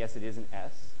 And yes, it is an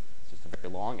s. It's just a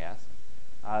very long s.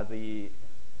 The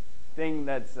thing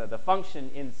that's the function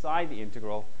inside the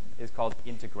integral is called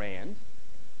integrand.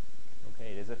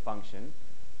 Okay, it is a function.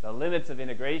 The limits of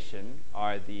integration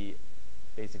are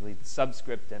basically the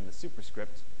subscript and the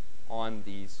superscript on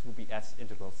the swoopy s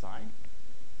integral sign.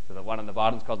 So the one on the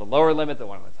bottom is called the lower limit. The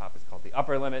one on the top is called the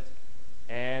upper limit.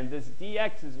 And this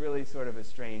dx is really sort of a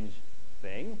strange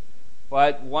thing.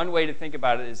 But one way to think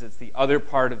about it is it's the other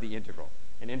part of the integral.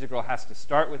 An integral has to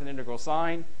start with an integral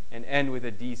sign and end with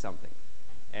a d something.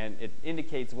 And it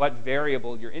indicates what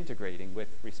variable you're integrating with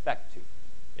respect to.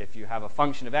 If you have a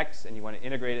function of x and you want to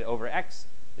integrate it over x,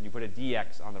 then you put a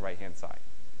dx on the right-hand side.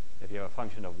 If you have a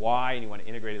function of y and you want to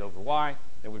integrate it over y,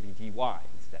 then it would be dy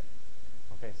instead.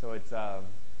 Okay, so it's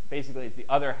basically it's the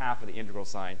other half of the integral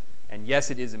sign. And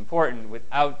yes, it is important.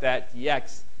 Without that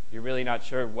dx, you're really not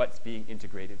sure what's being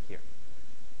integrated here.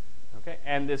 Okay,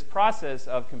 and this process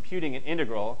of computing an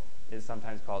integral is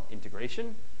sometimes called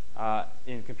integration.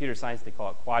 In computer science, they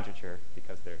call it quadrature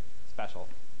because they're special,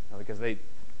 because they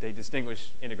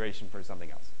distinguish integration for something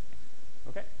else.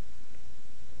 Okay.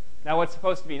 Now, what's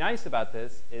supposed to be nice about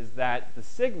this is that the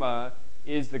sigma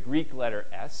is the Greek letter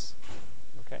s.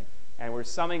 Okay, and we're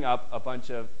summing up a bunch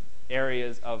of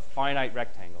areas of finite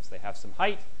rectangles. They have some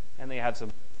height and they have some,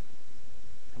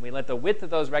 and we let the width of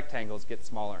those rectangles get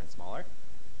smaller and smaller.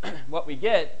 What we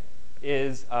get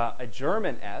is a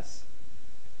German s,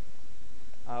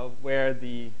 where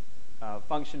the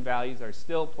function values are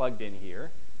still plugged in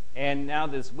here, And now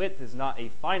this width is not a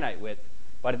finite width,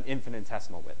 but an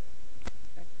infinitesimal width.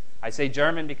 Okay? I say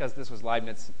German because this was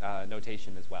Leibniz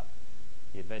notation as well.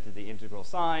 He invented the integral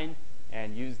sign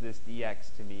and used this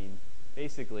dx to mean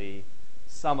basically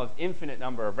sum of infinite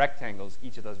number of rectangles,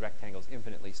 each of those rectangles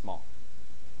infinitely small.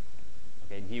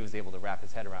 Okay, and he was able to wrap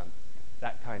his head around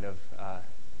that kind of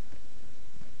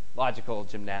logical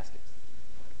gymnastics.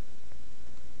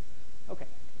 Okay,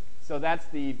 so that's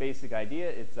the basic idea.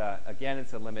 It's again,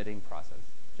 it's a limiting process,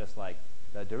 just like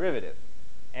the derivative.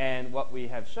 And what we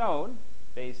have shown,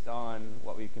 based on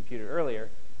what we computed earlier,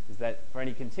 is that for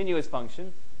any continuous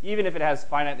function, even if it has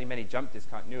finitely many jump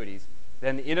discontinuities,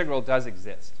 then the integral does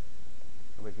exist.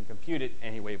 And we can compute it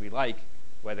any way we like,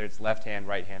 whether it's left hand,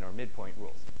 right hand, or midpoint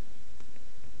rules.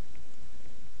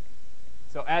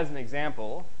 So as an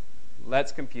example,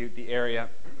 let's compute the area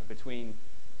between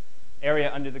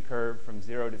area under the curve from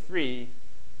 0 to 3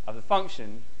 of the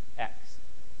function x.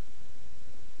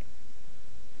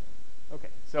 Okay,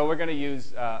 so we're going to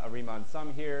use a Riemann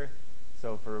sum here.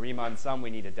 So for a Riemann sum, we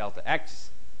need a delta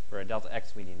x. For a delta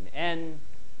x, we need an n.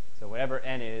 So whatever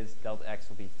n is, delta x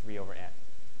will be 3 over n.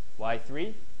 Why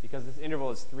 3? Because this interval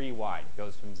is 3 wide. It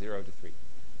goes from 0 to 3.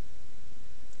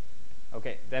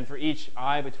 Okay, then for each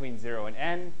I between 0 and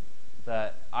n,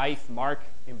 the ith mark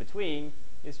in between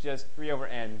is just 3 over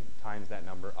n times that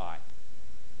number I.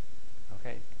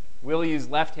 Okay, we'll use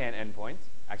left-hand endpoints.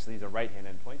 Actually, these are right-hand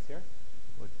endpoints here.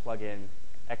 We'll plug in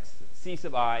x c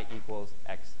sub I equals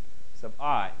x sub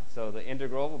I. So the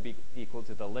integral will be equal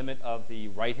to the limit of the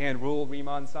right-hand rule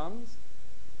Riemann sums.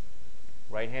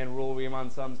 Right-hand rule Riemann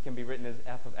sums can be written as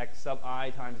f of x sub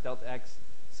I times delta x,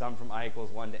 sum from I equals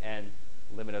 1 to n.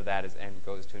 Limit of that as n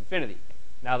goes to infinity.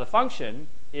 Now the function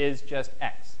is just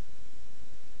x.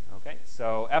 Okay,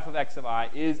 so f of x of I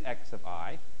is x of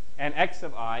I, and x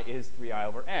of I is 3i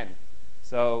over n.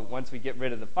 So once we get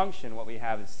rid of the function, what we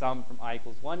have is sum from I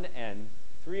equals 1 to n,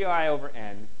 3i over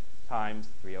n times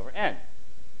 3 over n.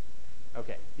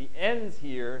 Okay, the n's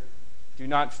here do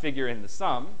not figure in the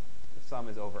sum. The sum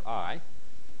is over I.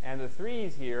 And the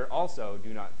 3's here also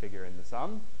do not figure in the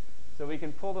sum. So we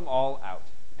can pull them all out.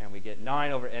 And we get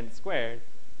 9 over n squared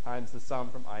times the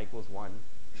sum from I equals 1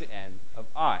 to n of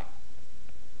I.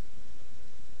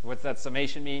 What's that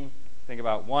summation mean? Think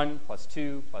about 1 plus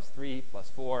 2 plus 3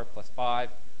 plus 4 plus 5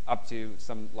 up to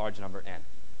some large number n.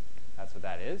 That's what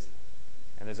that is.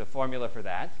 And there's a formula for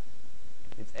that.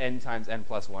 It's n times n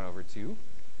plus 1 over 2.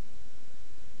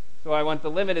 So I want the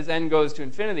limit as n goes to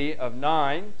infinity of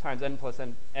 9 times n plus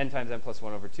n times n plus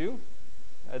 1 over 2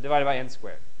 divided by n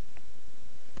squared.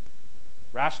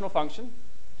 Rational function,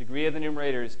 degree of the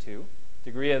numerator is 2,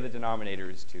 degree of the denominator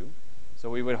is 2, so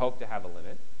we would hope to have a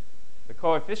limit. The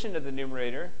coefficient of the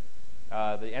numerator,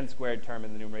 the n squared term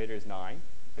in the numerator is 9.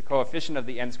 The coefficient of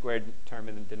the n squared term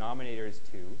in the denominator is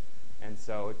 2, and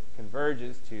so it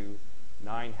converges to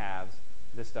 9 halves.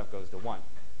 This stuff goes to 1.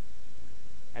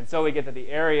 And so we get that the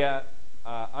area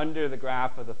under the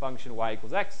graph of the function y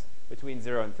equals x between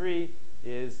 0 and 3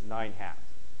 is 9 halves.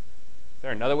 Is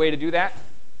there another way to do that?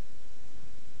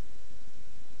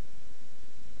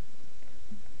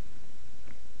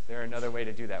 Is there another way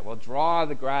to do that? Well, draw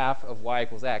the graph of y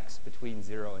equals x between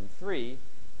 0 and 3,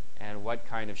 and what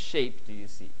kind of shape do you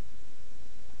see?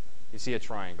 You see a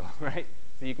triangle, right?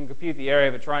 So you can compute the area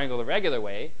of a triangle the regular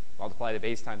way, multiply the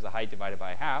base times the height divided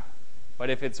by a half. But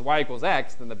if it's y equals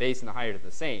x, then the base and the height are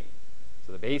the same.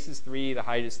 So the base is 3, the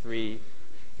height is 3.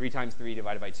 3 times 3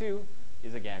 divided by 2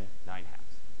 is, again, 9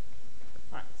 halves.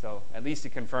 All right, so at least it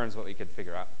confirms what we could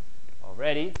figure out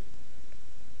already.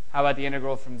 How about the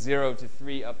integral from 0 to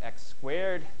 3 of x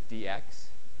squared dx?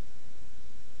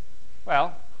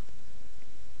 Well,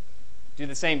 do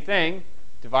the same thing.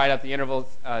 Divide up the interval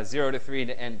 0 to 3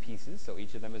 into n pieces. So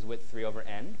each of them is width 3 over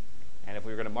n. And if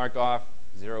we were going to mark off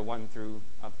 0, 1 through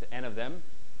up to n of them,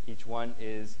 each one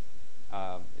is,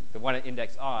 the one at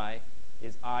index I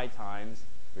is I times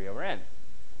 3 over n.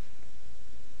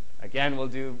 Again, we'll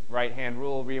do right-hand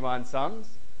rule Riemann sums.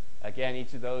 Again,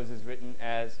 each of those is written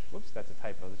as, whoops, that's a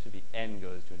typo. This should be n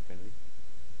goes to infinity.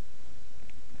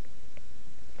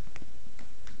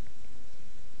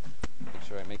 Make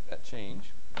sure I make that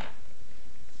change.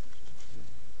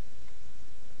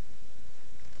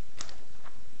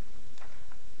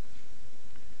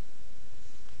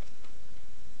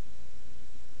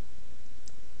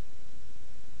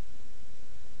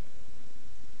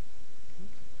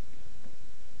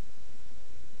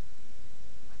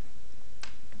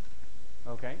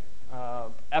 Okay,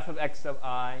 f of x sub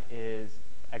I is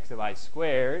x sub I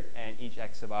squared, and each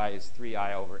x sub I is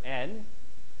 3i over n.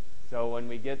 So when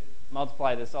we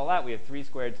multiply this all out, we have 3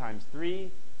 squared times 3,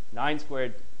 9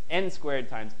 squared n squared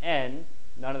times n.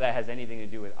 None of that has anything to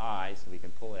do with I, so we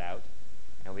can pull it out.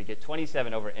 And we get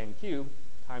 27 over n cubed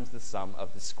times the sum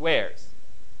of the squares.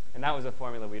 And that was a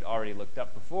formula we'd already looked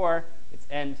up before. It's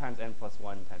n times n plus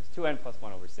 1 times 2n plus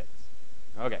 1 over 6.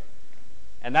 Okay.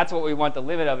 And that's what we want the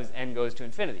limit of as n goes to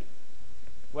infinity.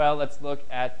 Well, let's look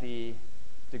at the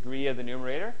degree of the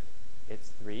numerator. It's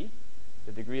 3.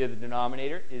 The degree of the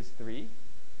denominator is 3.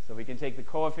 So we can take the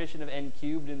coefficient of n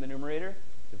cubed in the numerator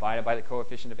divided by the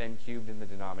coefficient of n cubed in the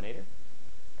denominator.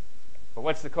 But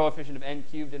what's the coefficient of n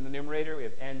cubed in the numerator? We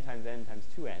have n times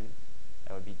 2n.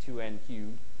 That would be 2n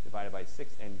cubed divided by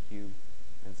 6n cubed.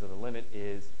 And so the limit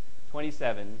is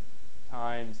 27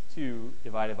 times 2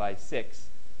 divided by 6,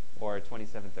 or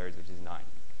 27 thirds, which is 9.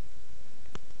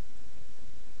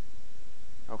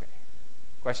 Okay.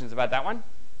 Questions about that one?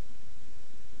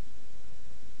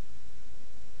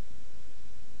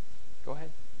 Go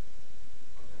ahead.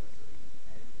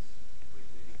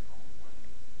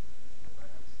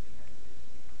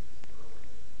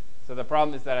 So the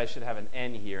problem is that I should have an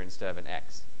n here instead of an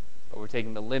x. But we're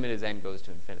taking the limit as n goes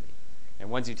to infinity. And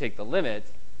once you take the limit,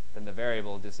 then the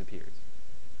variable disappears.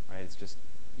 Right? It's just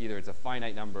either it's a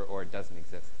finite number or it doesn't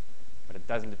exist. But it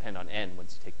doesn't depend on n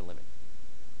once you take the limit.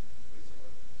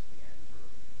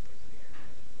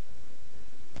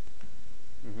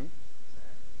 Mm-hmm.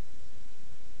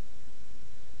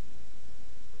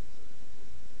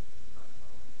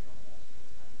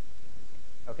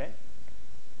 Okay.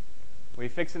 We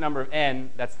fix the number of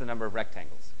n, that's the number of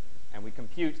rectangles. And we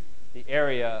compute the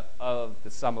area of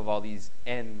the sum of all these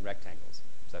n rectangles.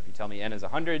 So if you tell me n is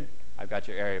 100, I've got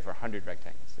your area for 100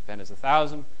 rectangles. If n is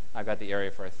 1,000, I've got the area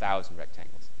for 1,000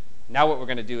 rectangles. Now what we're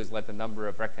going to do is let the number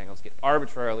of rectangles get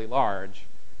arbitrarily large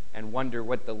and wonder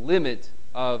what the limit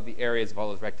of the areas of all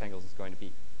those rectangles is going to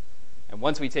be. And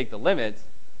once we take the limit,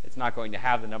 it's not going to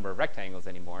have the number of rectangles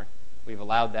anymore. We've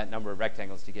allowed that number of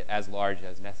rectangles to get as large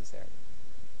as necessary.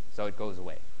 So it goes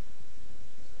away.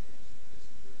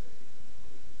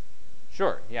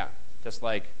 Sure, yeah. Just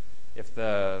like if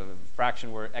the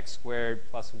fraction were x squared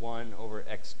plus 1 over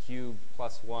x cubed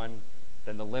plus 1,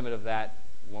 then the limit of that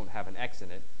won't have an x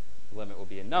in it. The limit will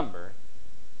be a number.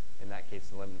 In that case,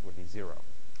 the limit would be 0.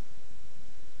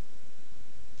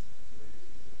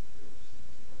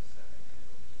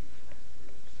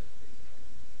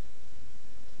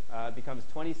 It becomes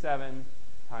 27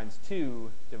 times 2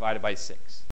 divided by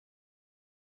 6.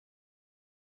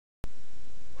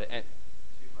 The n.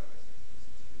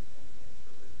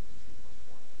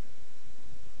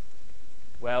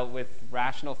 Well, with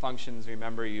rational functions,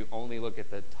 remember, you only look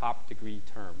at the top degree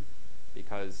term,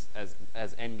 because as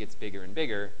n gets bigger and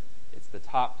bigger, it's the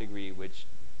top degree which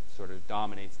sort of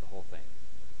dominates the whole thing.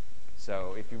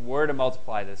 So if you were to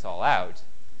multiply this all out,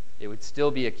 it would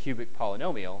still be a cubic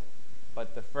polynomial,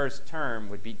 but the first term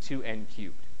would be 2n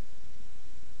cubed.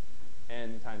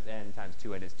 n times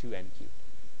 2n is 2n cubed.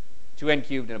 2n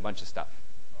cubed and a bunch of stuff.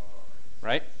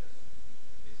 Right?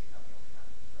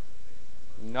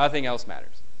 Nothing else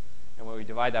matters. And when we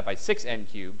divide that by 6n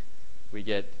cubed, we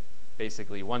get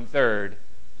basically 1/3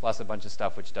 plus a bunch of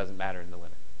stuff which doesn't matter in the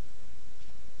limit.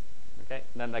 Okay?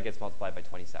 And then that gets multiplied by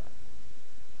 27.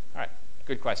 All right.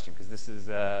 Good question, because this is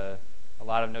a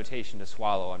lot of notation to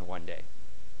swallow on one day.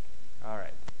 All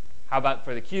right. How about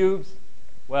for the cubes?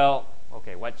 Well,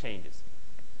 okay, what changes?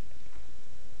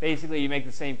 Basically, you make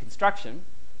the same construction,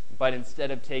 but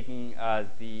instead of taking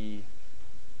the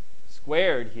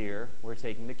squared here, we're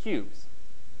taking the cubes.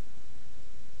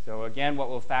 So again, what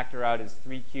we'll factor out is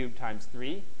 3 cubed times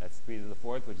 3. That's 3 to the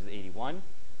 4th, which is 81.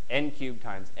 N cubed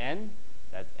times n.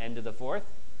 That's n to the 4th.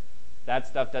 That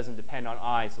stuff doesn't depend on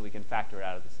I, so we can factor it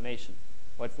out of the summation.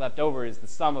 What's left over is the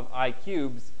sum of I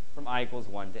cubes from I equals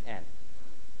 1 to n.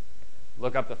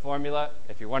 Look up the formula.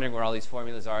 If you're wondering where all these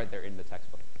formulas are, they're in the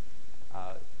textbook.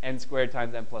 N squared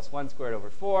times n plus 1 squared over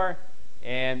 4.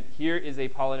 And here is a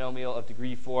polynomial of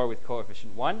degree 4 with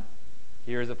coefficient 1.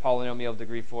 Here is a polynomial of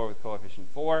degree 4 with coefficient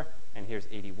 4. And here's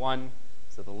 81.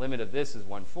 So the limit of this is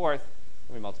 1/4. And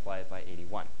we multiply it by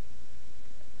 81.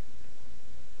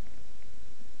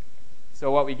 So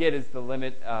what we get is the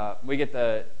limit. We get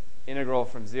the integral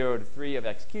from 0 to 3 of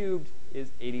x cubed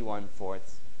is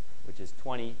 81/4, which is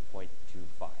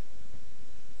 20.25.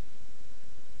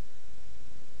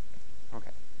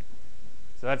 Okay.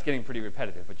 So that's getting pretty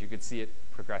repetitive, but you could see it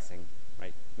progressing,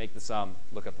 right? Make the sum,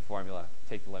 look up the formula,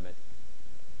 take the limit,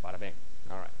 bada bing.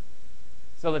 All right.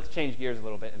 So let's change gears a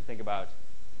little bit and think about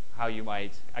how you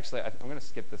might, actually, I'm going to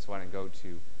skip this one and go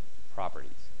to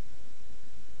properties.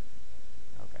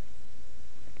 Okay.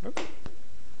 Oops.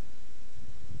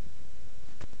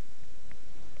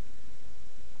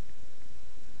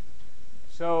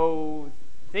 So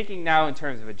thinking now in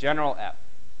terms of a general f,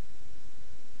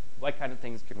 what kind of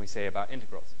things can we say about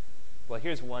integrals? Well,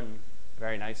 here's one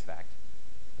very nice fact,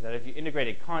 that if you integrate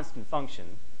a constant function,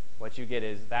 what you get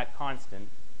is that constant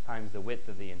times the width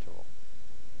of the interval.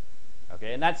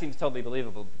 Okay, and that seems totally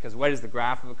believable, because what is the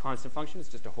graph of a constant function? It's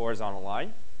just a horizontal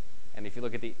line. And if you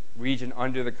look at the region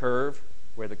under the curve,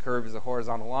 where the curve is a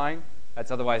horizontal line,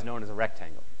 that's otherwise known as a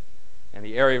rectangle. And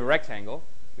the area of a rectangle,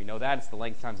 we know that, it's the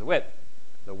length times the width.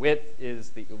 The width is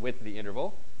the width of the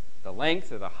interval. The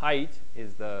length, or the height,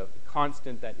 is the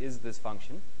constant that is this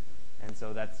function. And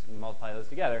so that's, you multiply those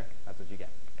together, that's what you get.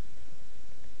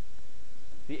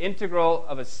 The integral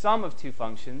of a sum of two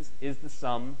functions is the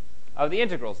sum of the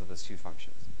integrals of those two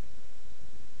functions.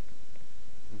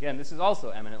 Again, this is also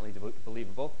eminently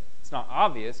believable. It's not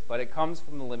obvious, but it comes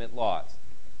from the limit laws.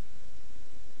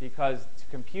 Because to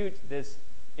compute this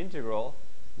integral,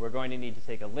 we're going to need to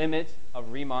take a limit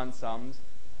of Riemann sums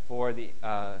for the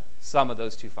sum of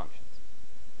those two functions.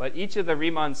 But each of the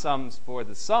Riemann sums for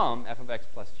the sum, f of x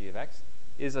plus g of x,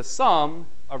 is a sum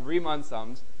of Riemann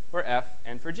sums for f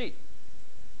and for g.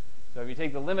 So if you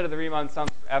take the limit of the Riemann sums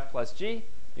for f plus g,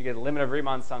 you get the limit of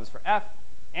Riemann sums for f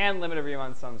and limit of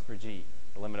Riemann sums for g.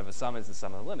 The limit of a sum is the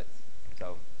sum of the limits.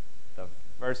 So the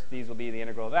first of these will be the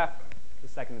integral of f. The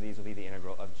second of these will be the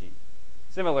integral of g.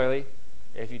 Similarly,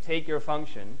 if you take your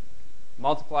function,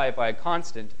 multiply it by a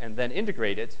constant, and then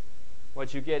integrate it,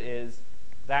 what you get is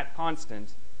that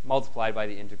constant multiplied by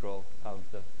the integral of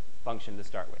the function to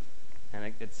start with.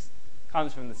 And it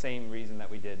comes from the same reason that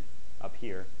we did up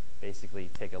here. Basically,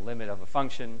 take a limit of a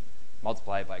function,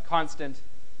 multiply it by a constant,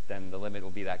 then the limit will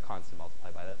be that constant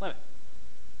multiplied by that limit.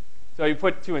 So you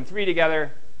put 2 and 3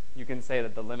 together, you can say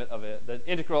that the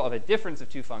integral of a difference of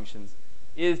two functions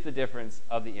is the difference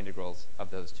of the integrals of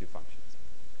those two functions.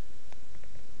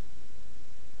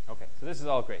 Okay, so this is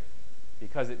all great,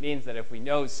 because it means that if we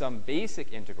know some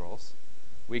basic integrals,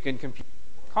 we can compute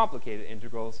complicated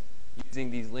integrals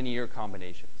using these linear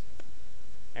combinations.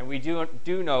 And we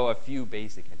do know a few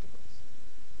basic integrals,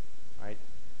 right?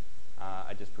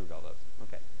 I just proved all those.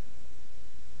 Okay.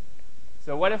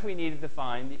 So what if we needed to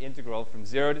find the integral from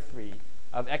 0 to 3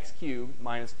 of x cubed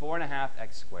minus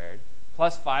 4.5x squared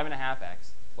plus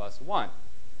 5.5x plus 1? I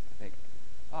think,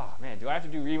 oh man, do I have to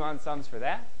do Riemann sums for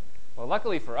that? Well,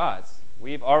 luckily for us,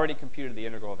 we've already computed the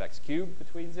integral of x cubed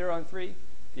between 0 and 3,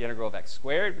 the integral of x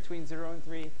squared between 0 and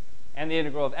 3, and the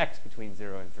integral of x between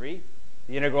 0 and 3.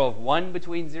 The integral of 1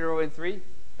 between 0 and 3,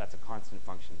 that's a constant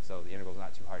function, so the integral is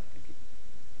not too hard to compute.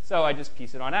 So I just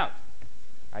piece it on out.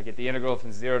 I get the integral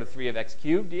from 0 to 3 of x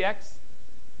cubed dx,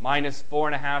 minus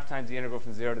 4.5 times the integral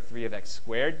from 0 to 3 of x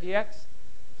squared dx,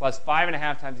 plus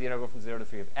 5.5 times the integral from 0 to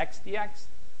 3 of x dx,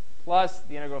 plus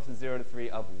the integral from 0 to 3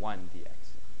 of 1 dx.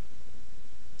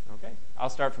 Okay, I'll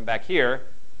start from back here.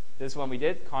 This one we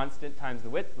did, constant times the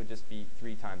width would just be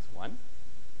 3 times 1.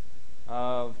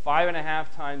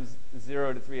 5.5 times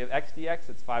 0 to 3 of x dx,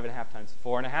 it's 5.5 times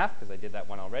 4.5, because I did that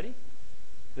one already.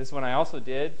 This one I also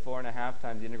did, 4.5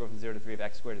 times the integral from 0 to 3 of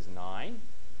x squared is 9.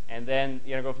 And then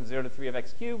the integral from 0 to 3 of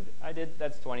x cubed,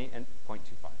 that's 20 and 0.25.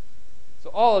 So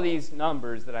all of these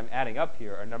numbers that I'm adding up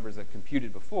here are numbers I've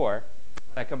computed before.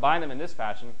 If I combine them in this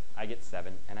fashion, I get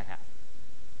 7.5.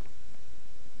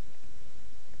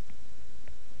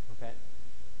 Okay.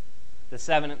 This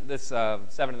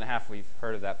 7.5, we've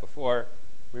heard of that before.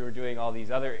 We were doing all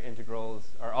these other integrals,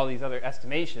 or all these other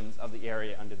estimations of the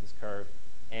area under this curve,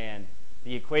 and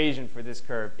the equation for this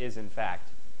curve is, in fact,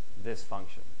 this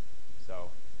function. So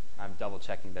I'm double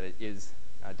checking that it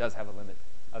does have a limit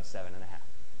of 7.5.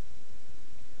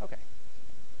 Okay.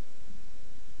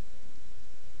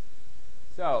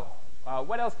 So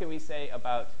what else can we say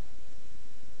about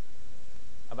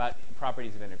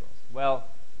properties of integrals? Well,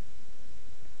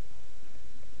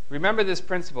 remember this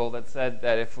principle that said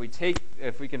that if we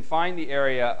can find the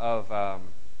area of,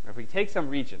 if we take some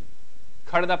region,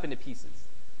 cut it up into pieces,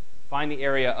 find the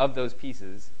area of those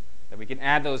pieces, then we can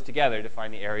add those together to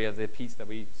find the area of the piece that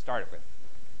we started with.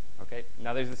 Okay?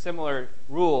 Now there's a similar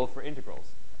rule for integrals.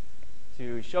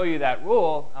 To show you that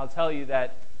rule, I'll tell you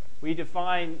that we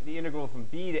define the integral from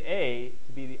b to a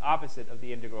to be the opposite of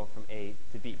the integral from a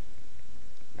to b.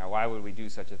 Now why would we do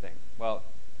such a thing? Well,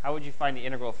 how would you find the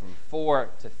integral from 4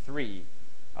 to 3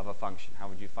 of a function? How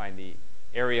would you find the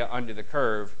area under the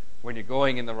curve when you're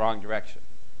going in the wrong direction?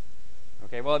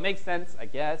 Okay, well, it makes sense, I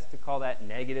guess, to call that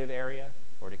negative area,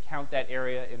 or to count that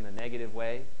area in the negative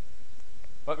way.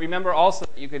 But remember also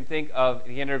that you can think of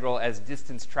the integral as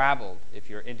distance traveled if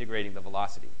you're integrating the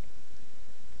velocity.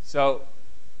 So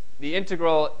the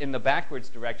integral in the backwards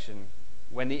direction,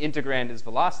 when the integrand is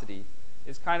velocity,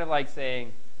 is kind of like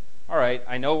saying, all right,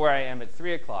 I know where I am at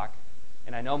 3 o'clock,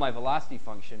 and I know my velocity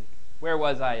function, where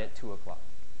was I at 2 o'clock?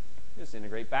 Just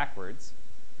integrate backwards,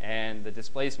 and the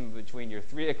displacement between your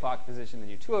 3 o'clock position and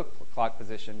your 2 o'clock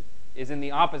position is in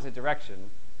the opposite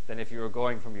direction than if you were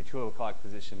going from your 2 o'clock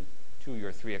position to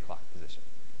your 3 o'clock position.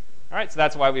 All right, so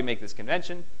that's why we make this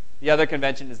convention. The other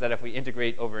convention is that if we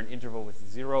integrate over an interval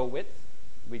with 0 width,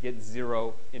 we get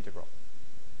 0 integral.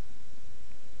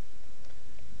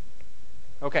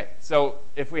 Okay, so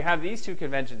if we have these two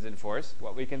conventions in force,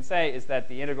 what we can say is that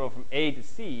the integral from a to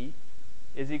c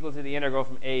is equal to the integral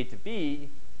from a to b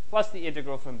plus the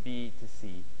integral from b to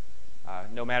c,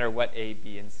 no matter what a,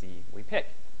 b, and c we pick.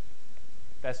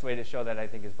 Best way to show that, I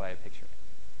think, is by a picture.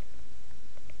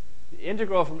 The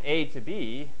integral from a to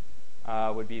b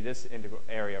would be this integral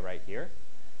area right here.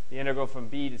 The integral from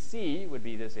b to c would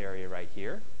be this area right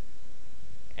here.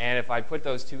 And if I put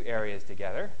those two areas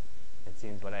together, it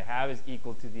seems what I have is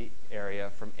equal to the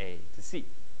area from a to c.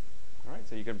 All right,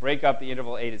 so you can break up the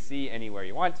interval a to c anywhere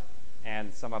you want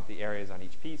and sum up the areas on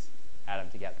each piece, add them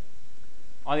together.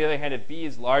 On the other hand, if b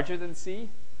is larger than c,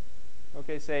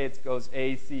 okay, say it goes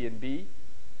a, c, and b,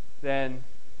 then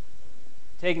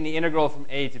taking the integral from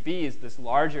a to b is this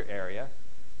larger area.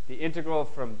 The integral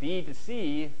from b to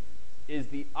c is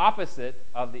the opposite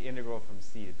of the integral from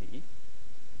c to b.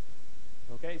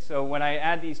 Okay, so when I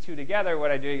add these two together,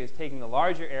 what I'm doing is taking the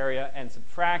larger area and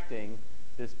subtracting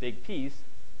this big piece.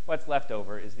 What's left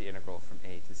over is the integral from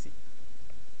a to c.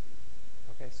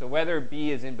 Okay, so whether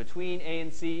b is in between a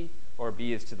and c, or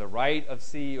b is to the right of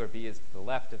c, or b is to the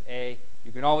left of a,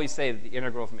 you can always say that the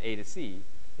integral from a to c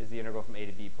is the integral from a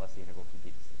to b plus the integral from b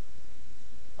to c.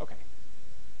 Okay.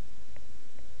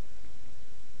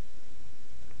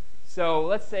 So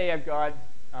let's say I've got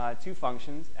two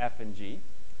functions, f and g,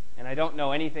 and I don't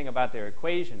know anything about their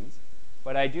equations,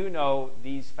 but I do know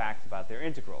these facts about their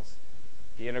integrals.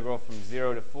 The integral from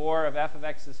 0 to 4 of f of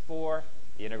x is 4.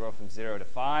 The integral from 0 to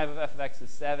 5 of f of x is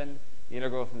 7. The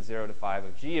integral from 0 to 5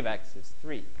 of g of x is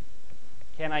 3.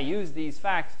 Can I use these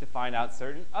facts to find out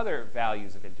certain other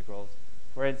values of integrals?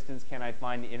 For instance, can I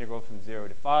find the integral from 0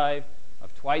 to 5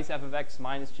 of twice f of x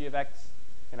minus g of x?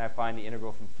 Can I find the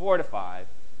integral from 4 to 5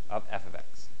 of f of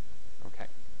x? Okay.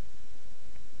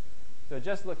 So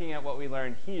just looking at what we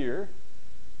learned here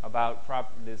about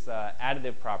this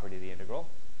additive property of the integral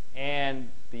and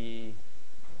the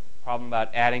problem about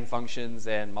adding functions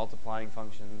and multiplying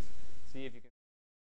functions, see if you can